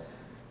the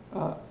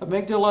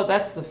amygdala.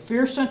 That's the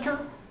fear center.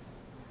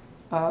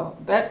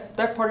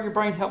 That part of your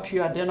brain helps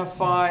you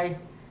identify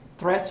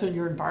threats in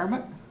your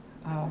environment.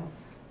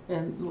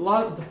 And a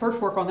lot of the first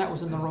work on that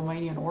was in the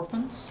Romanian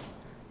orphans.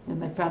 And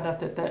they found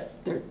out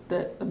that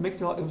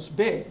amygdala, it was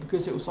big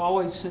because it was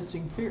always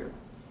sensing fear.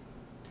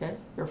 Okay?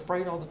 They're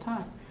afraid all the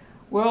time.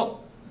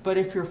 Well, but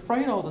if you're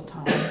afraid all the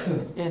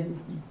time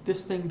and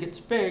this thing gets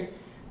big,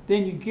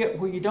 then you get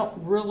where you don't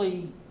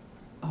really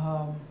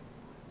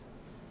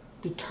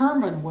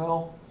determine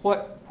well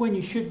when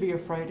you should be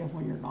afraid and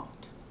when you're not.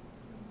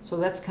 So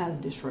that's kind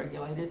of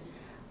dysregulated.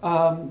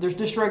 There's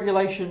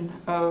dysregulation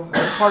of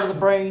a part of the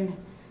brain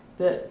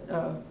that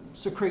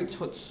secretes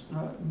what's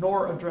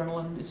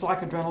noradrenaline. It's like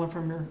adrenaline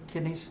from your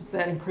kidneys.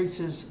 That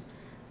increases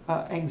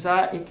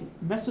anxiety. It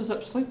messes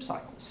up sleep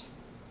cycles.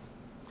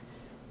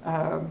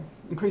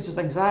 Increases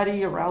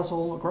anxiety,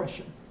 arousal,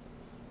 aggression.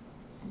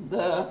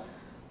 The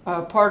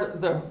part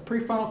of the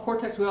prefrontal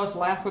cortex, we always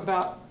laugh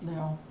about,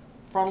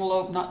 frontal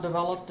lobe not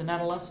developed in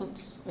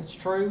adolescence. It's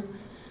true.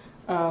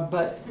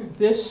 But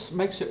this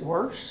makes it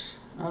worse.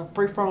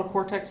 Prefrontal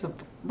cortex, the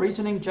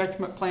reasoning,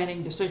 judgment,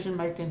 planning, decision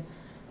making,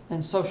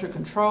 and social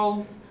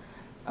control.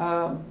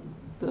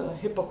 The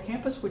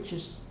hippocampus, which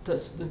is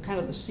the kind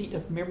of the seat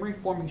of memory,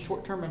 forming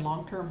short-term and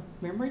long-term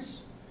memories.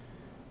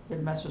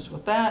 It messes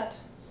with that.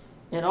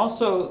 And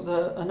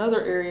also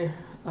another area,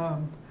 I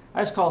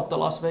just call it the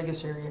Las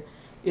Vegas area.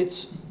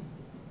 It's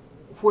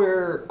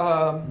where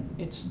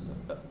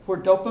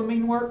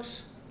dopamine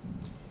works,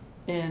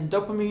 and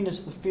dopamine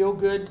is the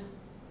feel-good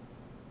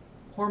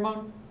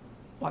hormone,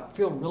 like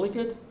feel really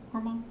good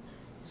hormone.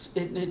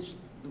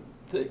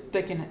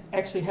 They can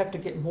actually have to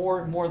get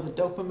more and more of the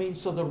dopamine,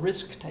 so the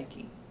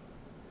risk-taking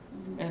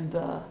and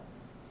the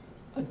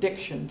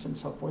addictions and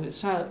so forth.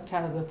 It's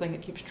kind of the thing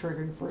that keeps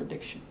triggering for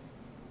addiction.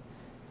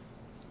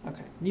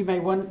 Okay, you may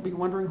be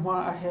wondering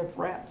why I have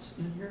rats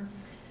in here.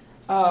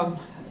 A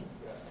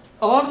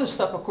lot of this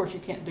stuff, of course, you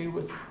can't do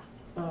with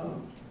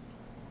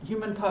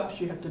human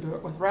pups. You have to do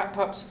it with rat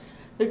pups.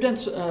 They've done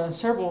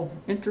several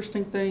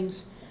interesting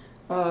things.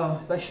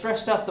 They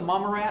stressed out the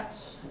mama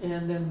rats,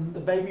 and then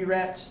the baby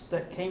rats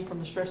that came from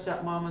the stressed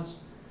out mamas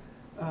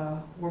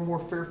were more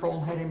fearful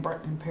and had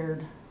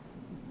impaired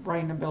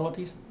brain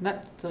abilities. And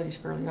that study's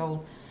fairly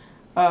old.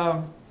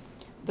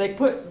 They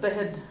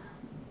had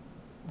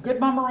good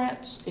mama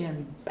rats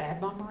and bad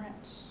mama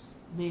rats.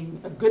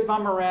 Meaning a good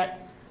mama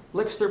rat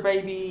licks their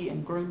baby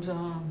and grooms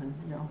them, and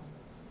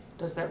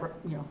does that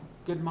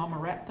good mama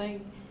rat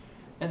thing.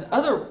 And the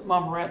other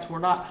mama rats were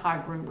not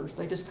high groomers.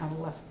 They just kind of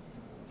left,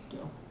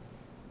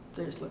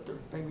 they just let their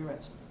baby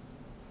rats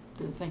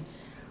do the thing.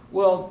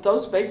 Well,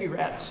 those baby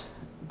rats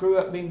grew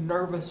up being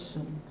nervous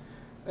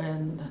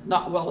and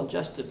not well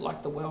adjusted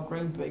like the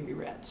well-groomed baby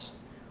rats.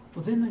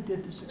 Well, then they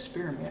did this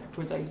experiment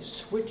where they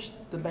switched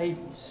the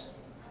babies.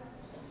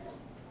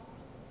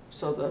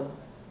 So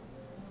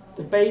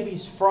the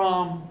babies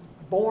from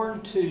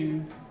born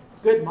to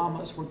good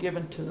mamas were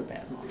given to the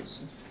bad mamas,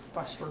 and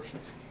vice versa.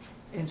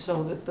 And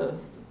so that the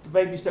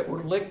babies that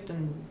were licked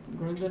and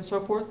groomed and so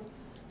forth,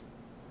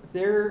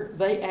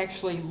 they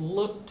actually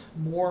looked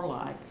more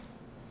like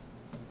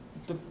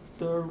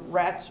the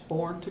rats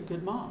born to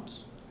good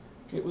moms.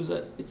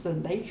 It's a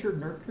nature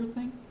nurture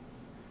thing.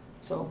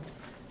 So,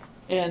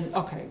 and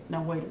okay,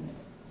 now wait a minute.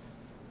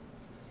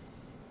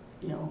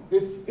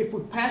 If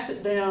we pass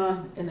it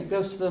down and it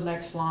goes to the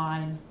next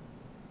line,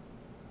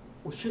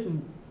 well,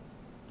 shouldn't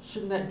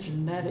that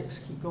genetics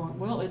keep going?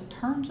 Well, it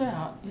turns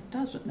out it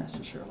doesn't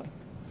necessarily.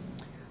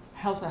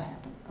 How's that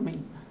happen? I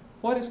mean,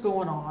 what is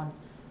going on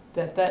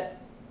that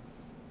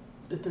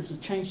there's a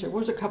change there?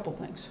 Well, there's a couple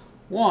things.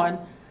 One,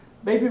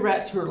 baby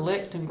rats who are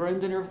licked and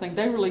groomed and everything,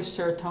 they release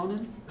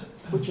serotonin,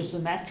 which is a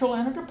natural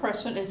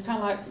antidepressant. It's kind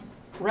of like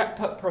rat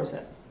pup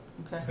Prozac.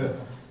 Okay,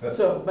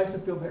 so it makes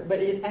them feel better. But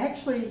it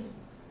actually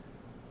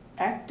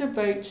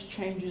activates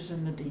changes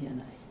in the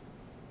DNA.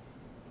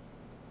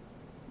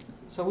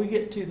 So we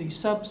get to the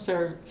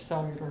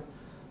subcellular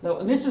level,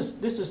 and this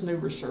is new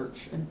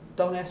research. And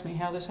don't ask me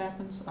how this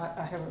happens.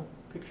 I have a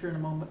picture in a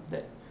moment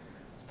that's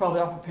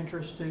probably off of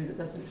Pinterest too that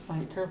doesn't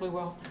explain it terribly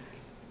well.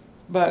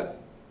 But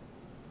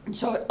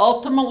so it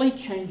ultimately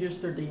changes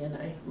their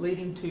DNA,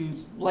 leading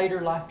to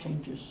later life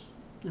changes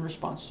in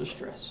response to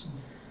stress.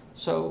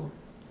 So,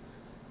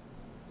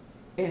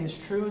 and it's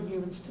true in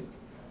humans too.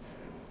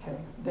 Okay,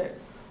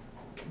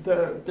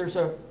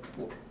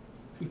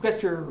 you've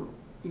got you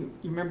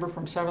remember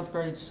from 7th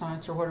grade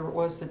science or whatever it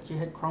was that you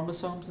had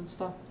chromosomes and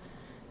stuff?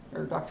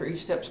 or Dr.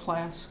 Estep's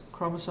class,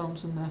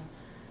 chromosomes and the,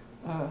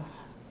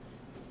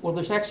 well,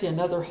 there's actually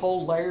another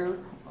whole layer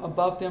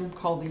above them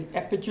called the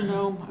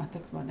epigenome. I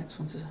think my next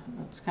one's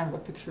it's kind of a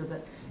picture of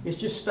that. It's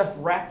just stuff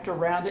wrapped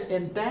around it,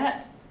 and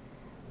that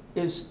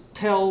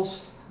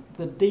tells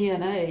the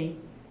DNA,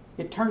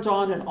 it turns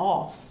on and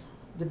off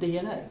the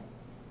DNA,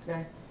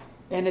 okay?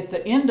 And at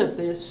the end of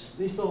this,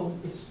 these little,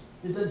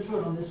 it doesn't show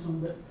it on this one,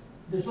 but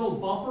there's little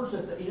bumpers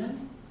at the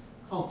end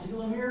called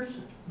telomeres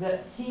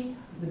that keep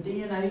the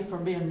DNA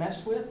from being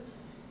messed with.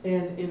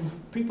 And in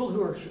people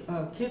who are,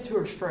 kids who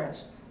are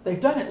stressed, they've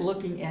done it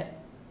looking at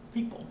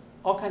people,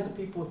 all kinds of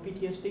people with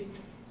PTSD.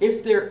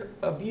 If their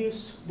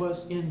abuse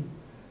was in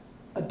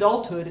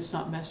adulthood, it's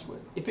not messed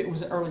with. If it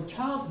was in early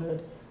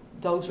childhood,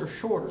 those are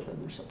shorter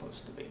than they're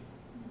supposed to be.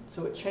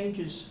 So it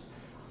changes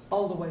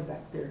all the way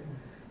back there.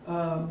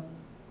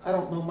 I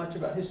don't know much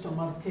about histone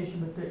modification,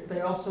 but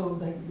they also,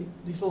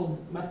 these little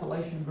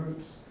methylation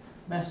groups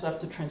mess up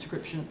the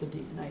transcription of the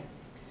DNA.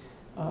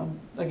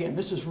 Again,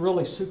 this is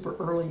really super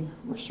early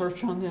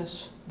research on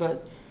this,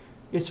 but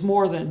it's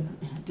more than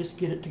just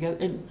get it together.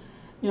 And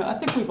I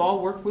think we've all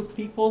worked with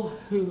people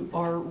who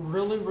are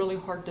really, really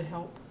hard to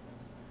help.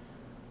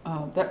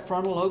 That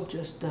frontal lobe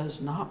just does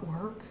not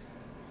work.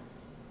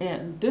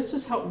 And this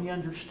has helped me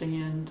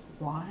understand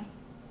why.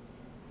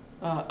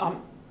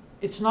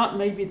 It's not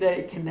maybe that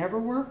it can never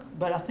work,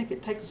 but I think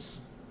it takes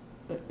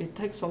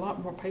a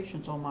lot more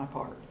patience on my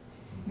part,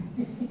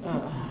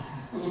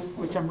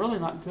 which I'm really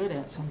not good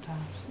at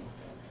sometimes.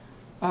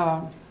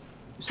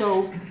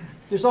 So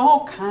there's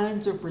all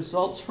kinds of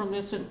results from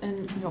this,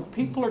 and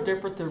people are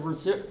different.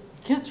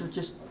 Kids are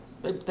just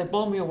they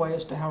blow me away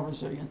as to how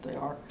resilient they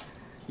are.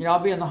 I'll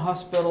be in the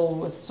hospital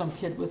with some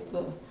kid with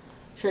the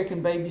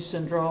shaken baby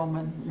syndrome,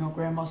 and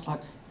grandma's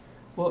like,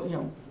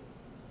 well,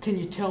 can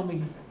you tell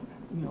me,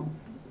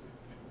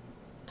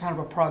 kind of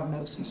a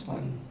prognosis?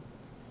 Like,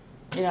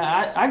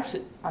 I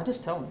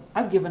just tell them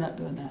I've given up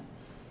doing that.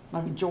 I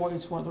mean, joy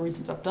is one of the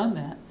reasons I've done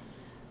that,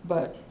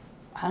 but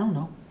I don't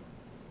know,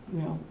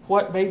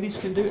 what babies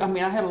can do. I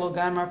mean, I had a little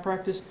guy in my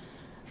practice.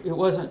 It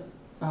wasn't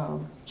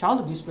child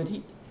abuse, but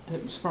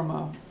it was from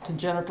a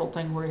congenital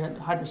thing where he had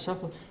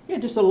hydrocephalus. He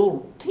had just a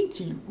little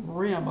teensy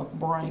rim of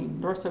brain.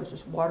 The rest of it was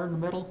just water in the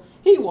middle.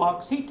 He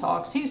walks, he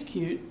talks, he's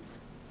cute.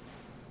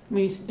 I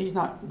mean, he's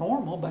not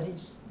normal, but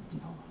he's,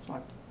 it's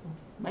like,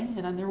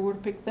 man, I never would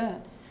have picked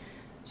that.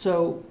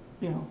 So,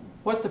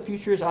 what the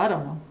future is, I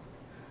don't know.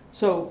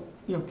 So,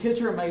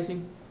 kids are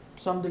amazing.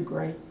 Some do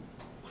great.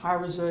 High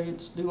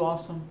resilience, do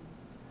awesome.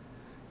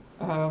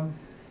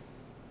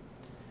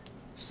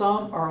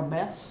 Some are a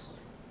mess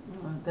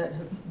that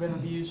have been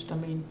abused. I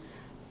mean,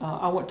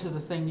 I went to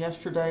the thing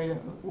yesterday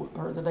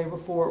or the day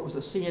before. It was a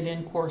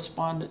CNN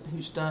correspondent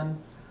who's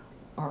done,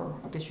 or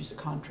I guess she's a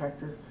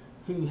contractor,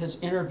 who has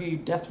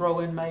interviewed death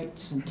row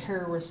inmates and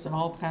terrorists and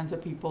all kinds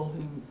of people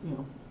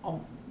who,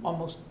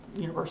 almost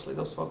universally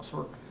those folks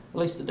were, at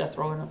least the death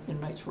row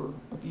inmates were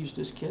abused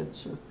as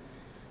kids. Or,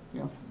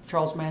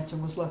 Charles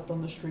Manson was left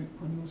on the street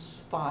when he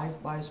was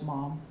 5 by his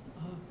mom.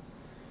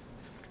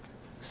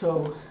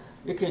 So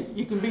you can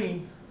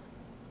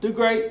do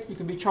great, you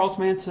can be Charles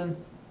Manson,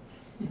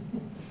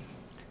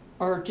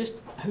 or just,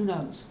 who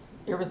knows,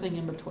 everything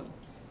in between.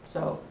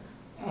 So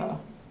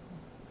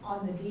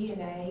on the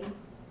DNA,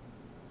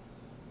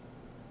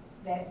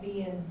 that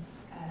being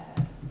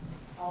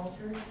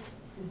altered,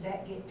 does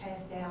that get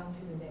passed down to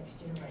the next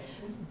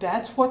generation?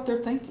 That's what they're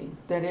thinking,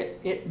 that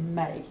it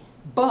may.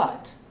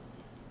 But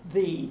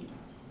the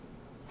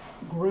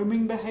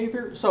grooming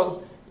behavior,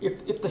 so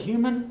if the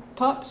human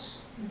pups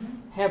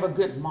have a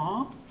good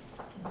mom,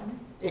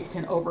 it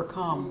can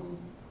overcome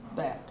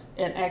that.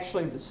 And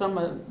actually, some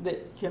of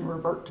that can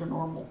revert to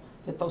normal,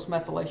 that those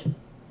methylation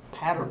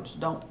patterns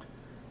don't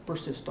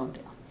persist on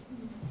down.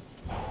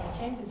 And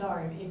chances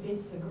are, if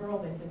it's the girl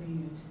that's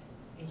abused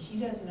and she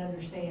doesn't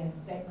understand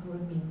that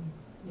grooming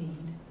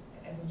need,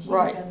 and when she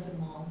becomes a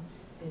mom,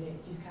 then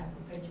it just kind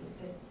of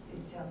perpetuates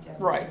itself down.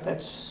 Right.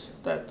 That's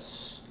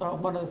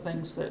one of the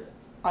things that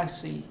I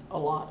see a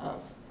lot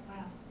of.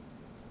 Wow.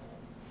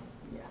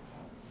 Yeah.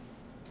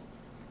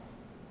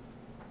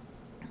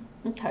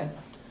 Okay.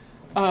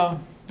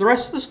 The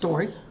rest of the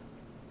story.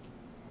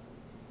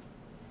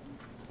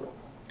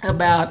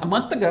 About a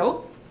month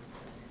ago,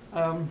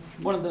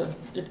 one of the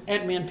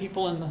admin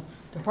people in the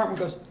department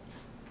goes,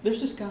 "There's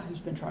this guy who's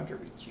been trying to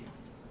reach you."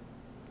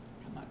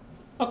 I'm like,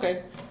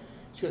 "Okay."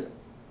 She goes,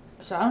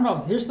 "So I don't know,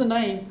 here's the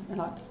name."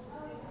 And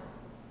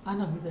I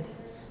know who that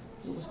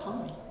is. It was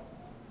Tommy.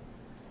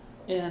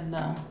 And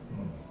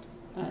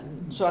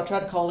so I tried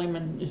to call him,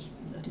 and I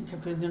didn't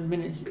come through. And in a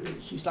minute,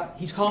 she's like,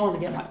 "He's calling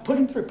again." I'm like, put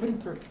him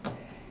through.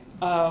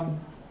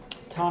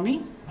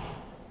 Tommy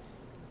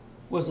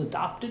was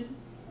adopted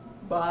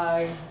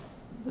by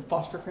the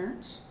foster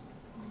parents.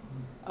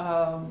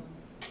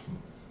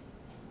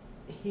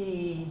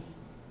 He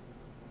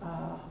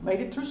made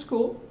it through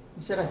school.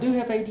 He said, "I do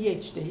have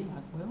ADHD." I'm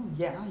like, "Well,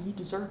 yeah, you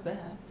deserve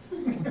that."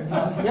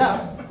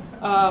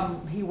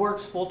 He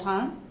works full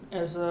time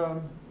as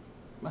a,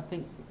 I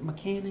think,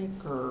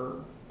 mechanic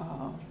or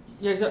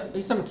Yeah,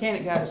 he's a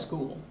mechanic guy at a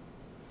school,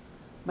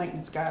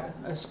 maintenance guy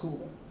at a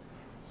school.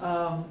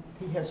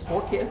 He has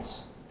 4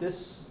 kids.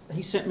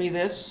 He sent me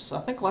this, I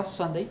think last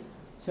Sunday.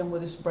 It's him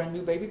with his brand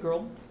new baby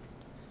girl.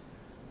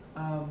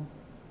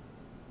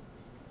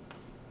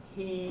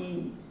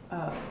 The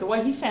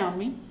way he found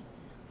me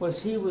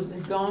was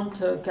had gone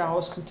to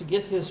Galveston to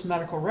get his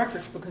medical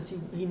records because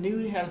he knew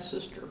he had a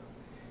sister,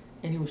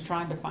 and he was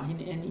trying to find,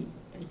 and he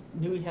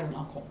knew he had an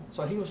uncle,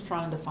 so he was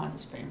trying to find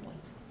his family,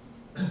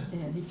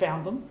 and he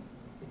found them.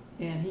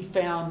 And he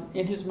found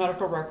in his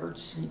medical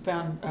records, he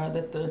found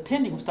that the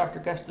attending was Dr.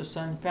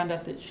 Gustafson. He found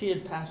out that she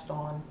had passed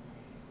on,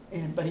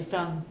 but he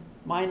found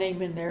my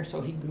name in there,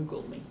 so he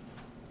Googled me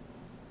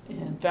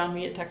and found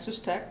me at Texas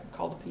Tech,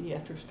 called the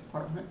pediatrics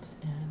department,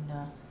 and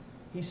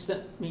he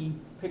sent me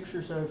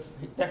pictures of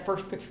that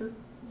first picture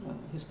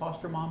his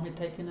foster mom had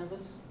taken of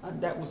us.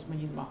 That was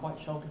me in my white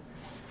shoulder.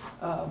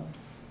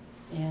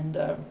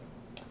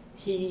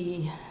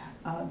 He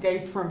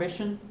gave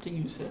permission to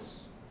use this.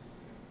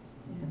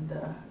 And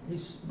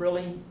he's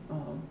really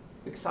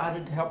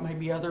excited to help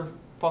maybe other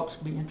folks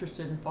be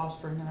interested in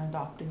fostering and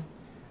adopting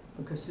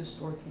because his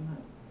story came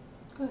up.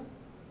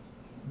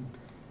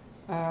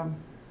 Good.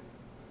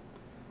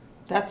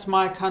 That's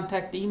my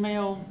contact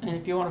email, and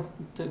if you want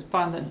to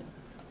find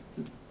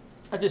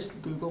I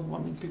just Google. I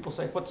mean, people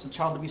say, what's the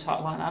child abuse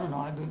hotline? I don't know,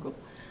 I Google.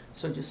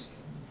 So just,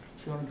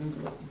 if you want to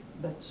Google it,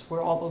 that's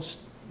where all those,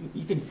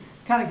 you can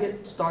kind of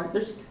get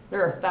started.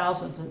 There are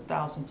thousands and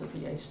thousands of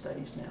VA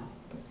studies now.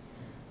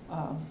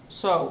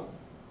 So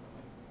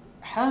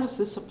how does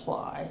this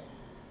apply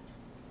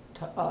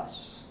to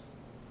us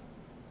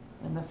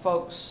and the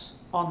folks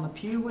on the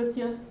pew with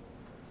you,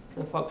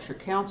 the folks you're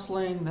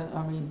counseling?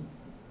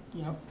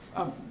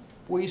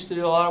 We used to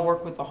do a lot of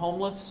work with the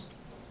homeless.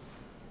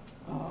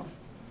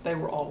 They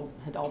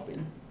had all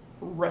been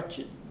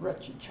wretched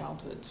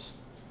childhoods.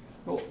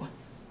 Well,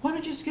 why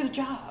don't you just get a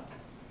job?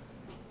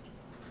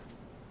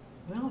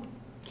 Well,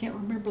 can't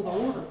remember the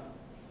order.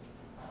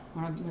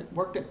 When I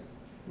work at,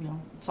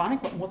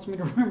 Sonic wants me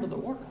to remember the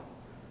order.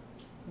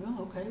 Well,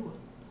 okay,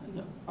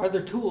 are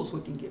there tools we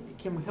can give you?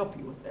 Can we help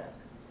you with that?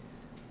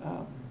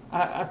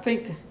 I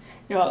think,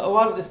 a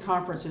lot of this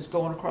conference is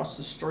going across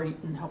the street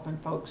and helping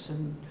folks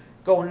and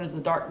going into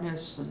the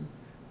darkness, and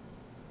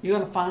you're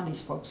going to find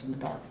these folks in the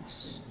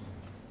darkness.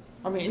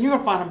 And you're going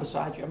to find them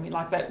beside you.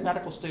 Like that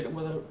medical student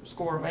with a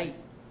score of 8.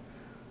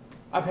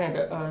 I've had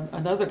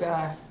another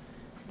guy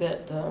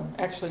that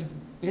actually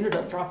ended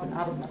up dropping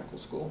out of medical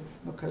school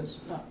because,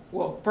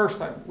 first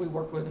we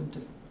worked with him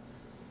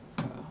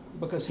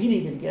because he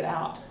needed to get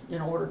out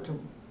in order to,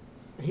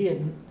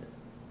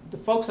 the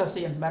folks I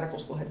see in medical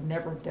school had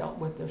never dealt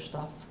with their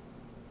stuff.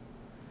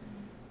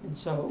 And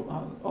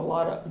so a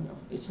lot of,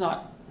 it's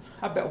not,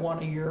 I bet one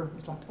a year,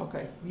 it's like,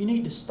 okay, you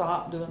need to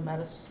stop doing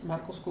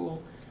medical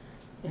school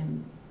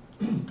and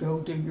go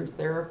do your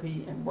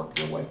therapy and work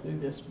your way through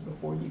this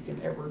before you can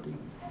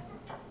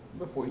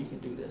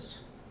do this.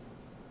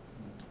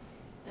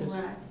 And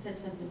when I said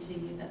something to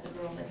you that the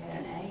girl that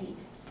had an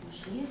 8,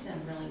 she has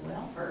done really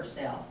well for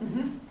herself.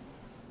 Mm-hmm.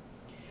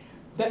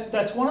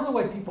 That's one of the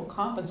way people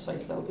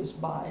compensate, though, is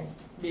by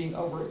being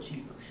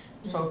overachievers.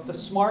 So if the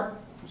smart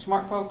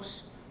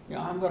folks,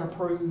 I'm going to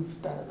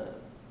prove da-da-da.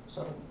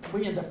 So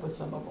we end up with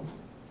some of them.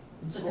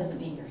 So it doesn't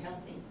mean you're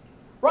healthy.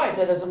 Right,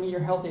 that doesn't mean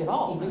you're healthy at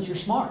all. It means you're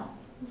smart.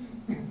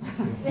 And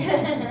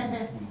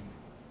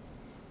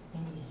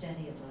you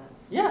study a lot.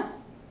 Yeah.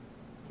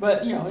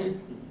 But,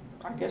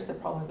 I guess they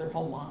probably their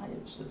whole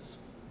lives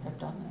have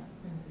done that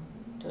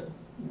to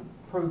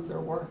prove their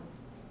worth.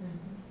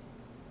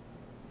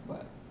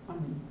 But,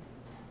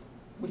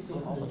 we see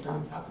it all the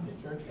time. How can the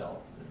church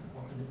help?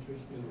 What can the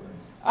church do?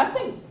 I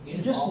think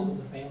Get just involved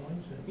with the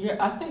families? Yeah,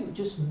 I think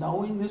just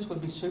knowing this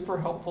would be super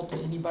helpful to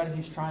anybody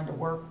who's trying to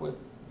work with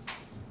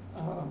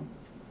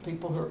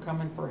people who are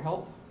coming for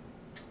help,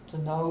 to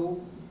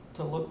know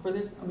to look for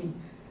this.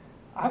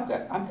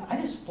 I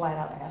just flat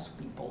out ask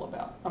people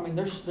about.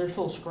 There's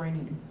little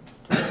screening.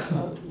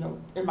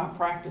 In my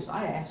practice,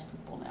 I ask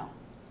people now.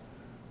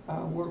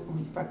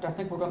 In fact, I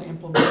think we're going to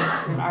implement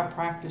in our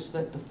practice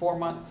that the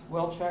 4-month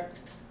well check.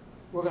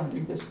 We're going to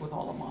do this with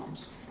all the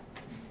moms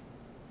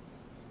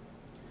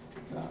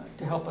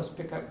to help us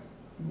pick up,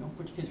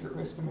 which kids are at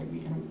risk,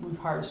 and we've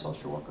hired a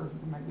social worker who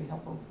can maybe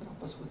help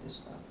us with this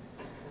stuff.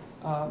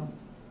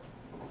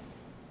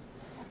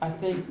 I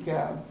think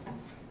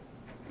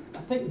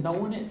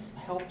knowing it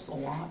helps a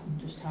lot in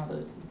just how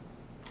to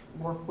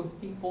work with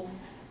people,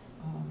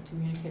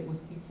 communicate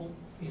with people.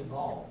 Be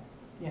involved.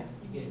 Yeah.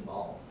 You get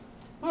involved.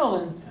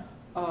 Well,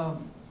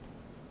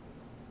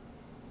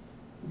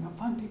 and I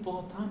find people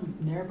all the time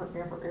who've never,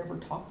 ever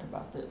talked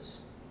about this.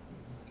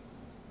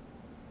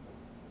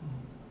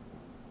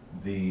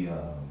 If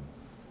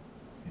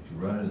you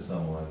run into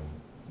someone,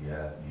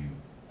 you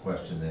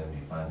question them,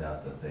 you find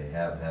out that they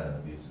have had an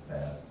abusive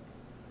past,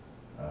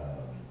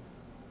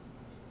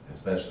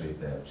 especially if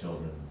they have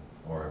children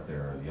or if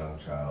they're a young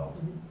child,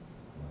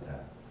 with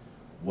that.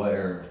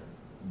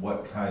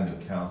 What kind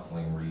of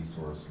counseling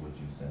resource would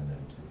you send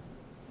them to?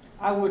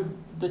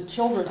 the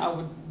children, I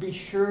would be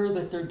sure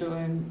that they're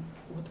doing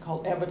what's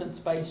called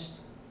evidence-based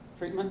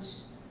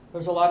treatments.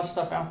 There's a lot of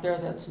stuff out there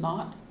that's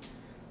not.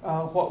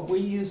 What we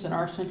use in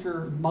our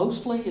center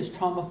mostly is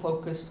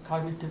trauma-focused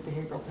cognitive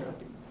behavioral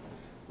therapy.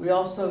 We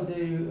also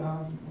do,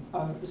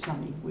 it's not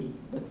me, we,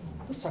 but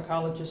the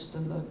psychologists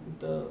and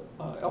the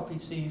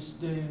LPCs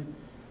do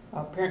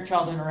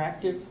parent-child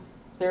interactive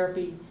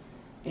therapy.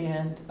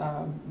 And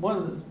one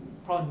of the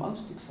probably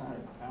most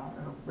excited about,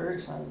 or very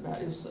excited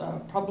about, is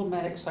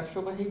problematic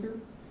sexual behavior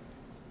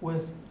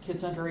with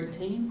kids under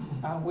 18.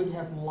 We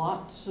have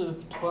lots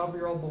of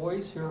 12-year-old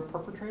boys who are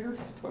perpetrators,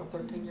 12,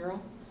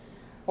 13-year-old.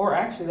 Or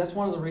actually, that's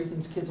one of the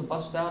reasons kids will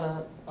bust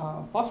out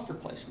of foster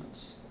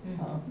placements.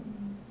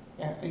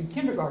 In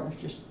kindergarten,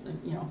 it's just,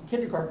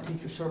 kindergarten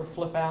teachers sort of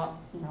flip out,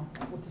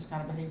 with this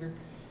kind of behavior.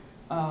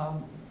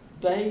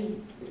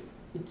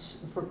 It's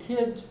for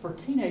kids, for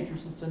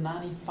teenagers, it's a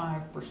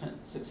 95%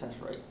 success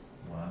rate.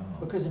 Wow.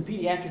 Because in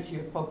pediatrics,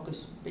 you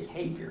focus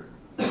behavior,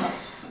 not,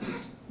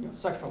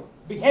 sexual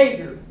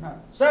behavior,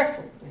 not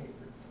sexual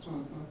behavior.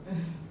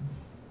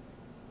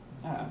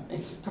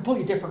 It's a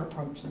completely different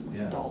approach than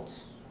with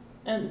adults.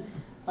 And,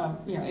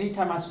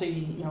 anytime I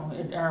see,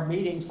 in our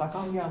meetings, like,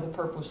 oh yeah, the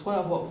perp was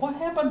 12, well, what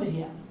happened to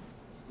him?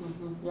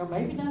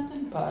 Maybe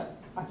nothing, but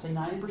I'd say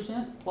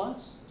 90%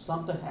 plus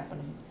something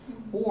happening.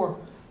 Or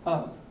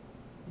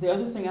the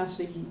other thing I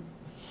see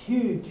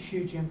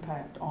huge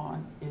impact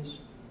on is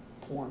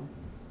porn,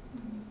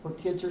 where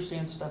kids are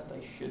seeing stuff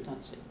they should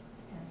not see.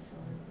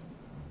 Absolutely.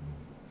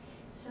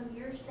 So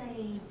you're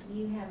saying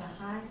you have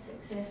a high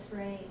success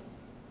rate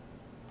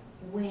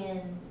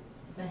when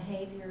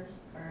behaviors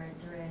are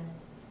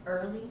addressed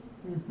early?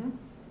 Mm-hmm.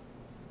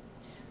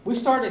 We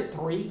start at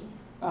 3.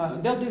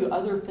 They'll do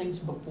other things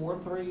before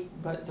 3,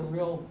 but the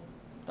real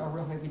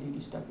heavy duty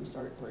stuff we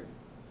start at 3.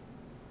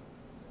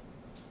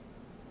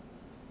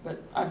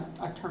 But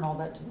I turn all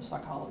that to the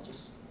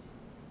psychologist.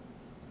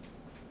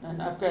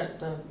 And I've got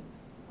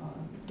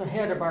the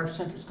head of our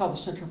center, it's called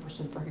the Center for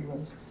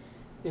Superheroes,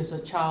 is a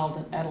child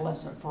and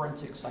adolescent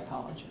forensic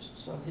psychologist.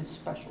 So his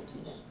specialty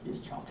is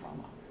child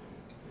trauma.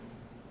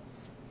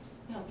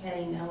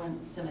 Patty, knowing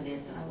some of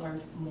this, and I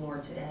learned more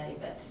today,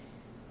 but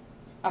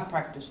I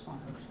practiced on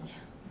her.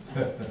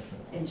 So.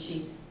 and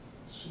she's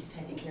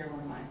taking care of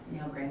one of my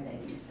now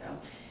grandbabies. So,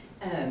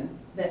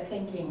 but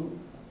thinking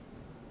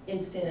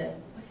instead of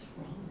what is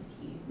wrong with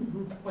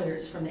you, whether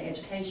it's from the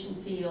education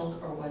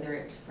field or whether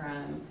it's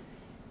from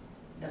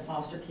the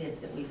foster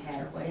kids that we've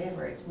had or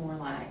whatever, it's more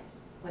like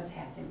what's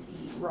happened to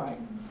you. Right.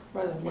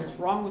 Rather than what's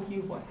wrong with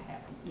you, what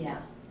happened.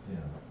 Yeah. Yeah.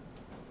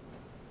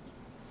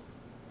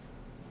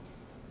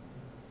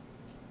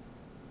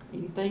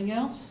 Anything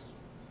else?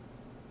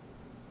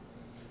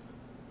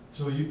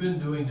 So you've been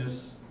doing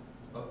this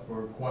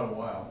for quite a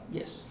while.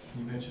 Yes.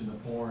 You mentioned the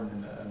porn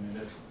and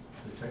that's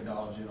the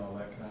technology and all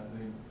that kind of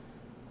thing.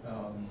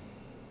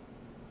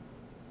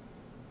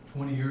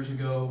 20 years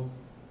ago,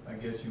 I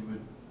guess you would,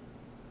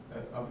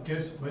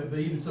 but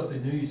even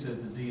something new, you said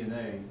the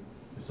DNA.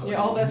 Is something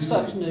Yeah, all that new.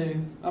 stuff's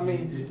new. I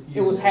mean,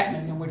 it was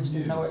happening and we just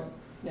didn't know it.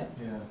 Yeah.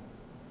 Yeah.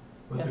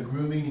 But Yeah. the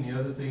grooming and the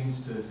other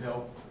things to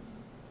help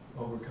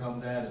overcome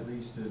that, at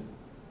least in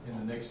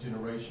the next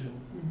generation,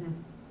 Mm-hmm.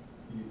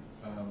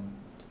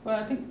 Well,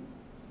 I think,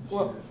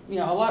 you see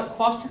a lot of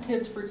foster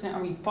kids, for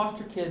example,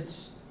 foster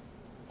kids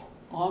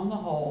on the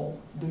whole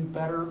do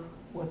better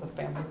with a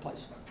family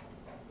placement.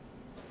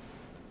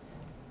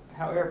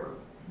 However,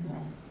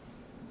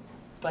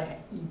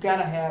 you've got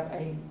to have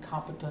a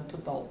competent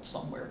adult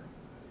somewhere.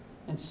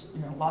 And,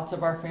 lots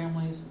of our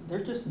families,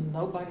 there's just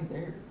nobody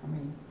there.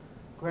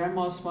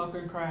 Grandma's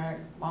smoking crack,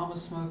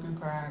 mama's smoking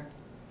crack.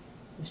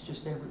 It's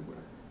just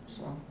everywhere.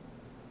 So,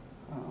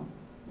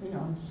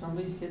 some of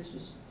these kids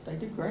they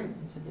do great.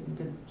 It's a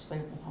good,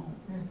 stable home.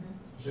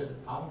 Is it a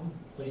problem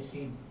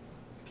placing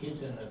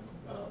kids in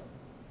a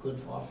good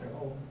foster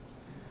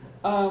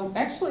home?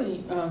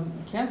 Actually,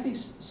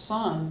 Kathy's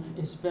son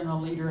has been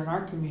a leader in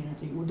our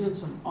community. We're doing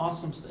some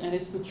awesome stuff, and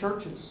it's the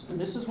churches. And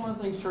this is one of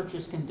the things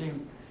churches can do.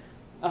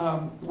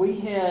 We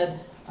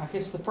had, I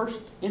guess, the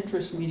first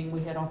interest meeting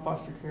we had on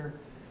foster care,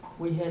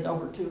 we had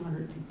over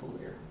 200 people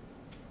there.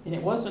 And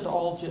it wasn't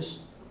all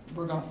just,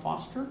 we're going to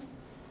foster.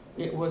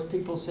 It was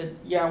people said,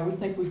 yeah, we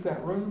think we've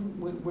got room,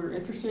 we're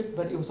interested,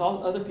 but it was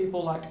all other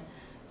people like,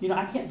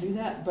 I can't do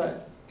that,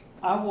 but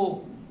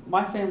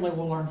my family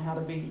will learn how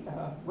to be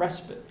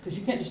respite, because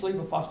you can't just leave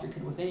a foster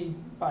kid with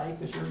anybody,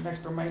 because your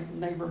next door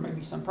neighbor may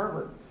be some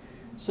pervert.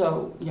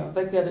 So,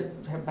 they've got to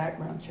have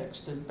background checks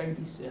to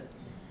babysit.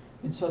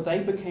 And so they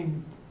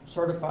became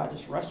certified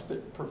as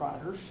respite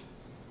providers.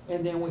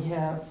 And then we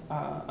have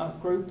a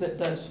group that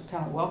does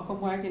kind of welcome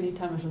wagon.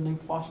 Anytime there's a new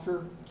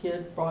foster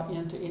kid brought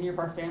into any of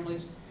our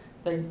families,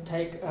 they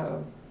take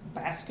a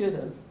basket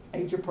of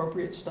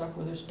age-appropriate stuff,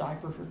 whether it's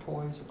diapers or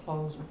toys or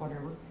clothes or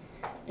whatever.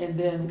 And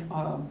then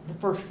the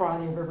first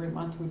Friday of every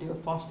month, we do a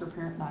foster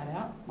parent night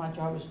out. My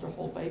job is to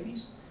hold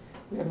babies.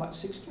 We have like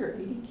 60 or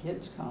 80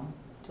 kids come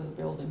to the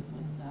building,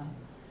 and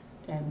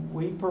And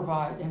we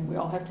provide, and we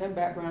all have to have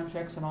background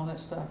checks and all that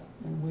stuff.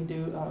 And we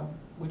do,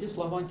 we just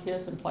love on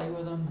kids and play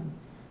with them and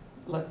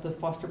let the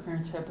foster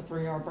parents have a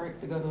 3-hour break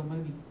to go to a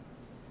movie.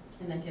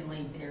 And they can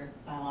leave their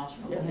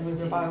biological Yeah, kids and too. with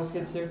the bio so.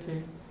 kids there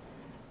too.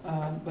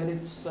 But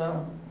it's,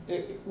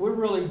 we're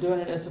really doing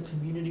it as a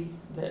community,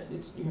 that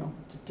it's, you know,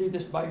 to do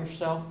this by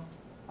yourself,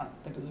 I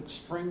think is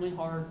extremely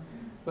hard,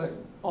 but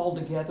all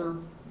together,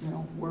 you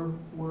know,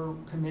 we're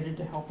committed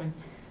to helping.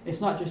 It's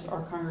not just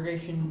our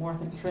congregation anymore, I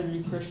think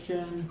Trinity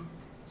Christian,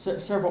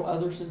 several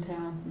others in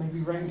town, maybe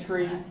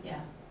Raintree,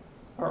 Yeah.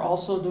 are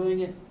also doing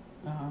it.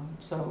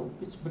 So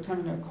it's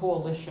becoming a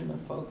coalition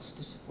of folks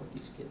to support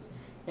these kids.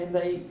 And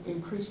they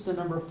increased the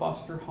number of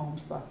foster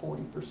homes by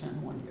 40%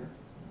 in 1 year.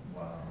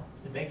 Wow.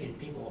 To make it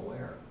people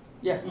aware.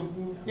 Yeah,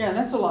 Mhm. yeah, and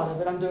that's a lot of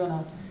it. I'm doing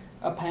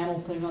a panel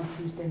thing on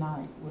Tuesday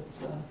night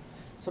with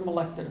some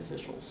elected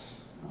officials.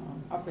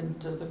 I've been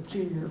to the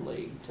junior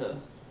league,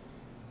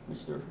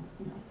 which they're,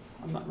 you know,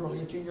 I'm not really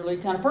a junior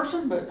league kind of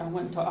person, but I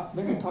went and I've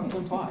been and talked to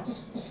them twice,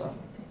 so,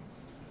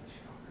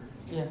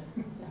 yeah.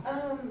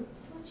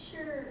 What's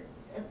your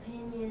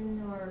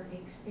opinion or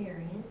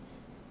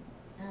experience,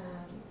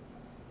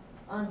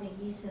 on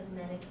the use of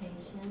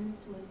medications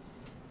with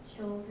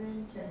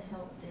children to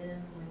help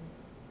them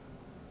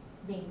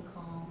with being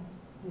calm?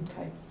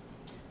 Okay.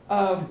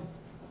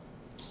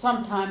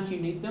 Sometimes you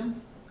need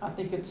them. I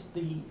think it's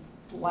the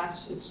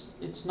last,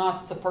 it's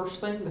not the first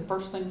thing. The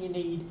first thing you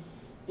need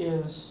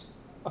is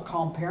a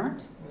calm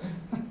parent.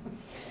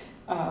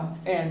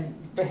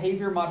 And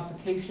behavior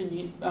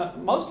modification,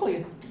 most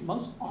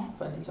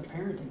often it's a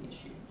parenting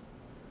issue.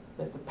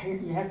 That the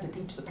parent, you have to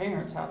teach the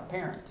parents how to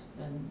parent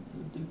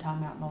and do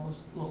timeout and all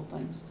those little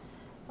things.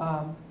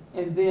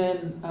 And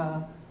then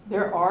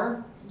there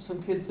are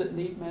some kids that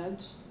need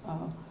meds.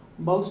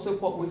 Most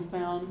of what we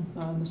found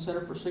in the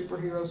Center for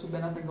Superheroes, who've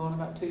been up and going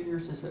about 2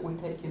 years, is that we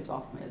take kids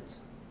off meds.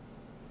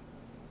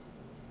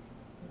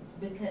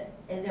 Because,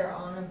 and they're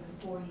on them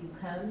before you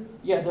come?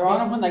 Yeah, they're on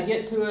them when they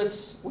get to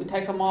us. We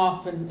take them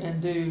off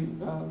and do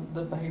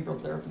the behavioral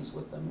therapies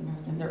with them,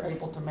 and they're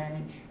able to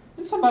manage.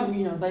 And some of them,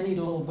 you know, they need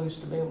a little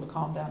boost to be able to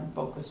calm down and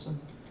focus.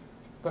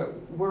 But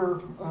we're,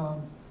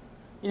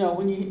 you know,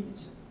 when you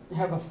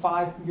have a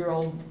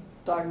 5-year-old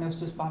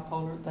diagnosed as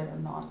bipolar, they are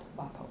not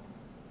bipolar.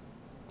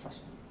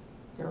 Trust me,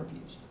 they're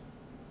abused.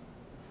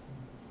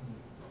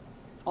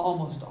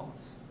 Almost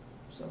always.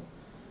 So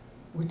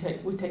we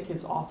take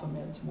kids off of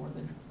meds more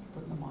than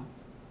putting them on.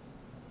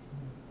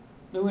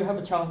 Then we have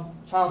a child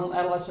and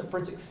adolescent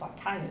forensic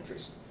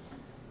psychiatrist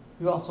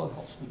who also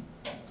helps me.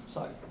 It's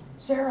like,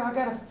 Sarah, I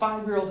got a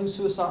 5-year-old who's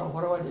suicidal.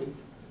 What do I do?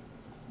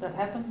 That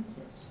happens?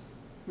 Yes.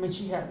 I mean,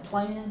 she had a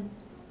plan.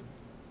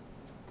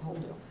 The whole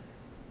deal.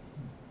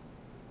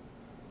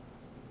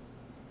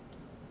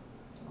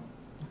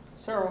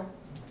 So, Sarah.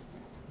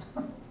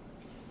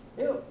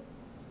 Ew.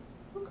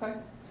 Okay.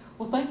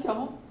 Well, thank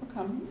y'all for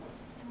coming.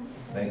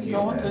 Thank you.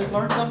 Going to Pat.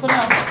 learn something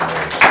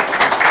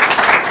else.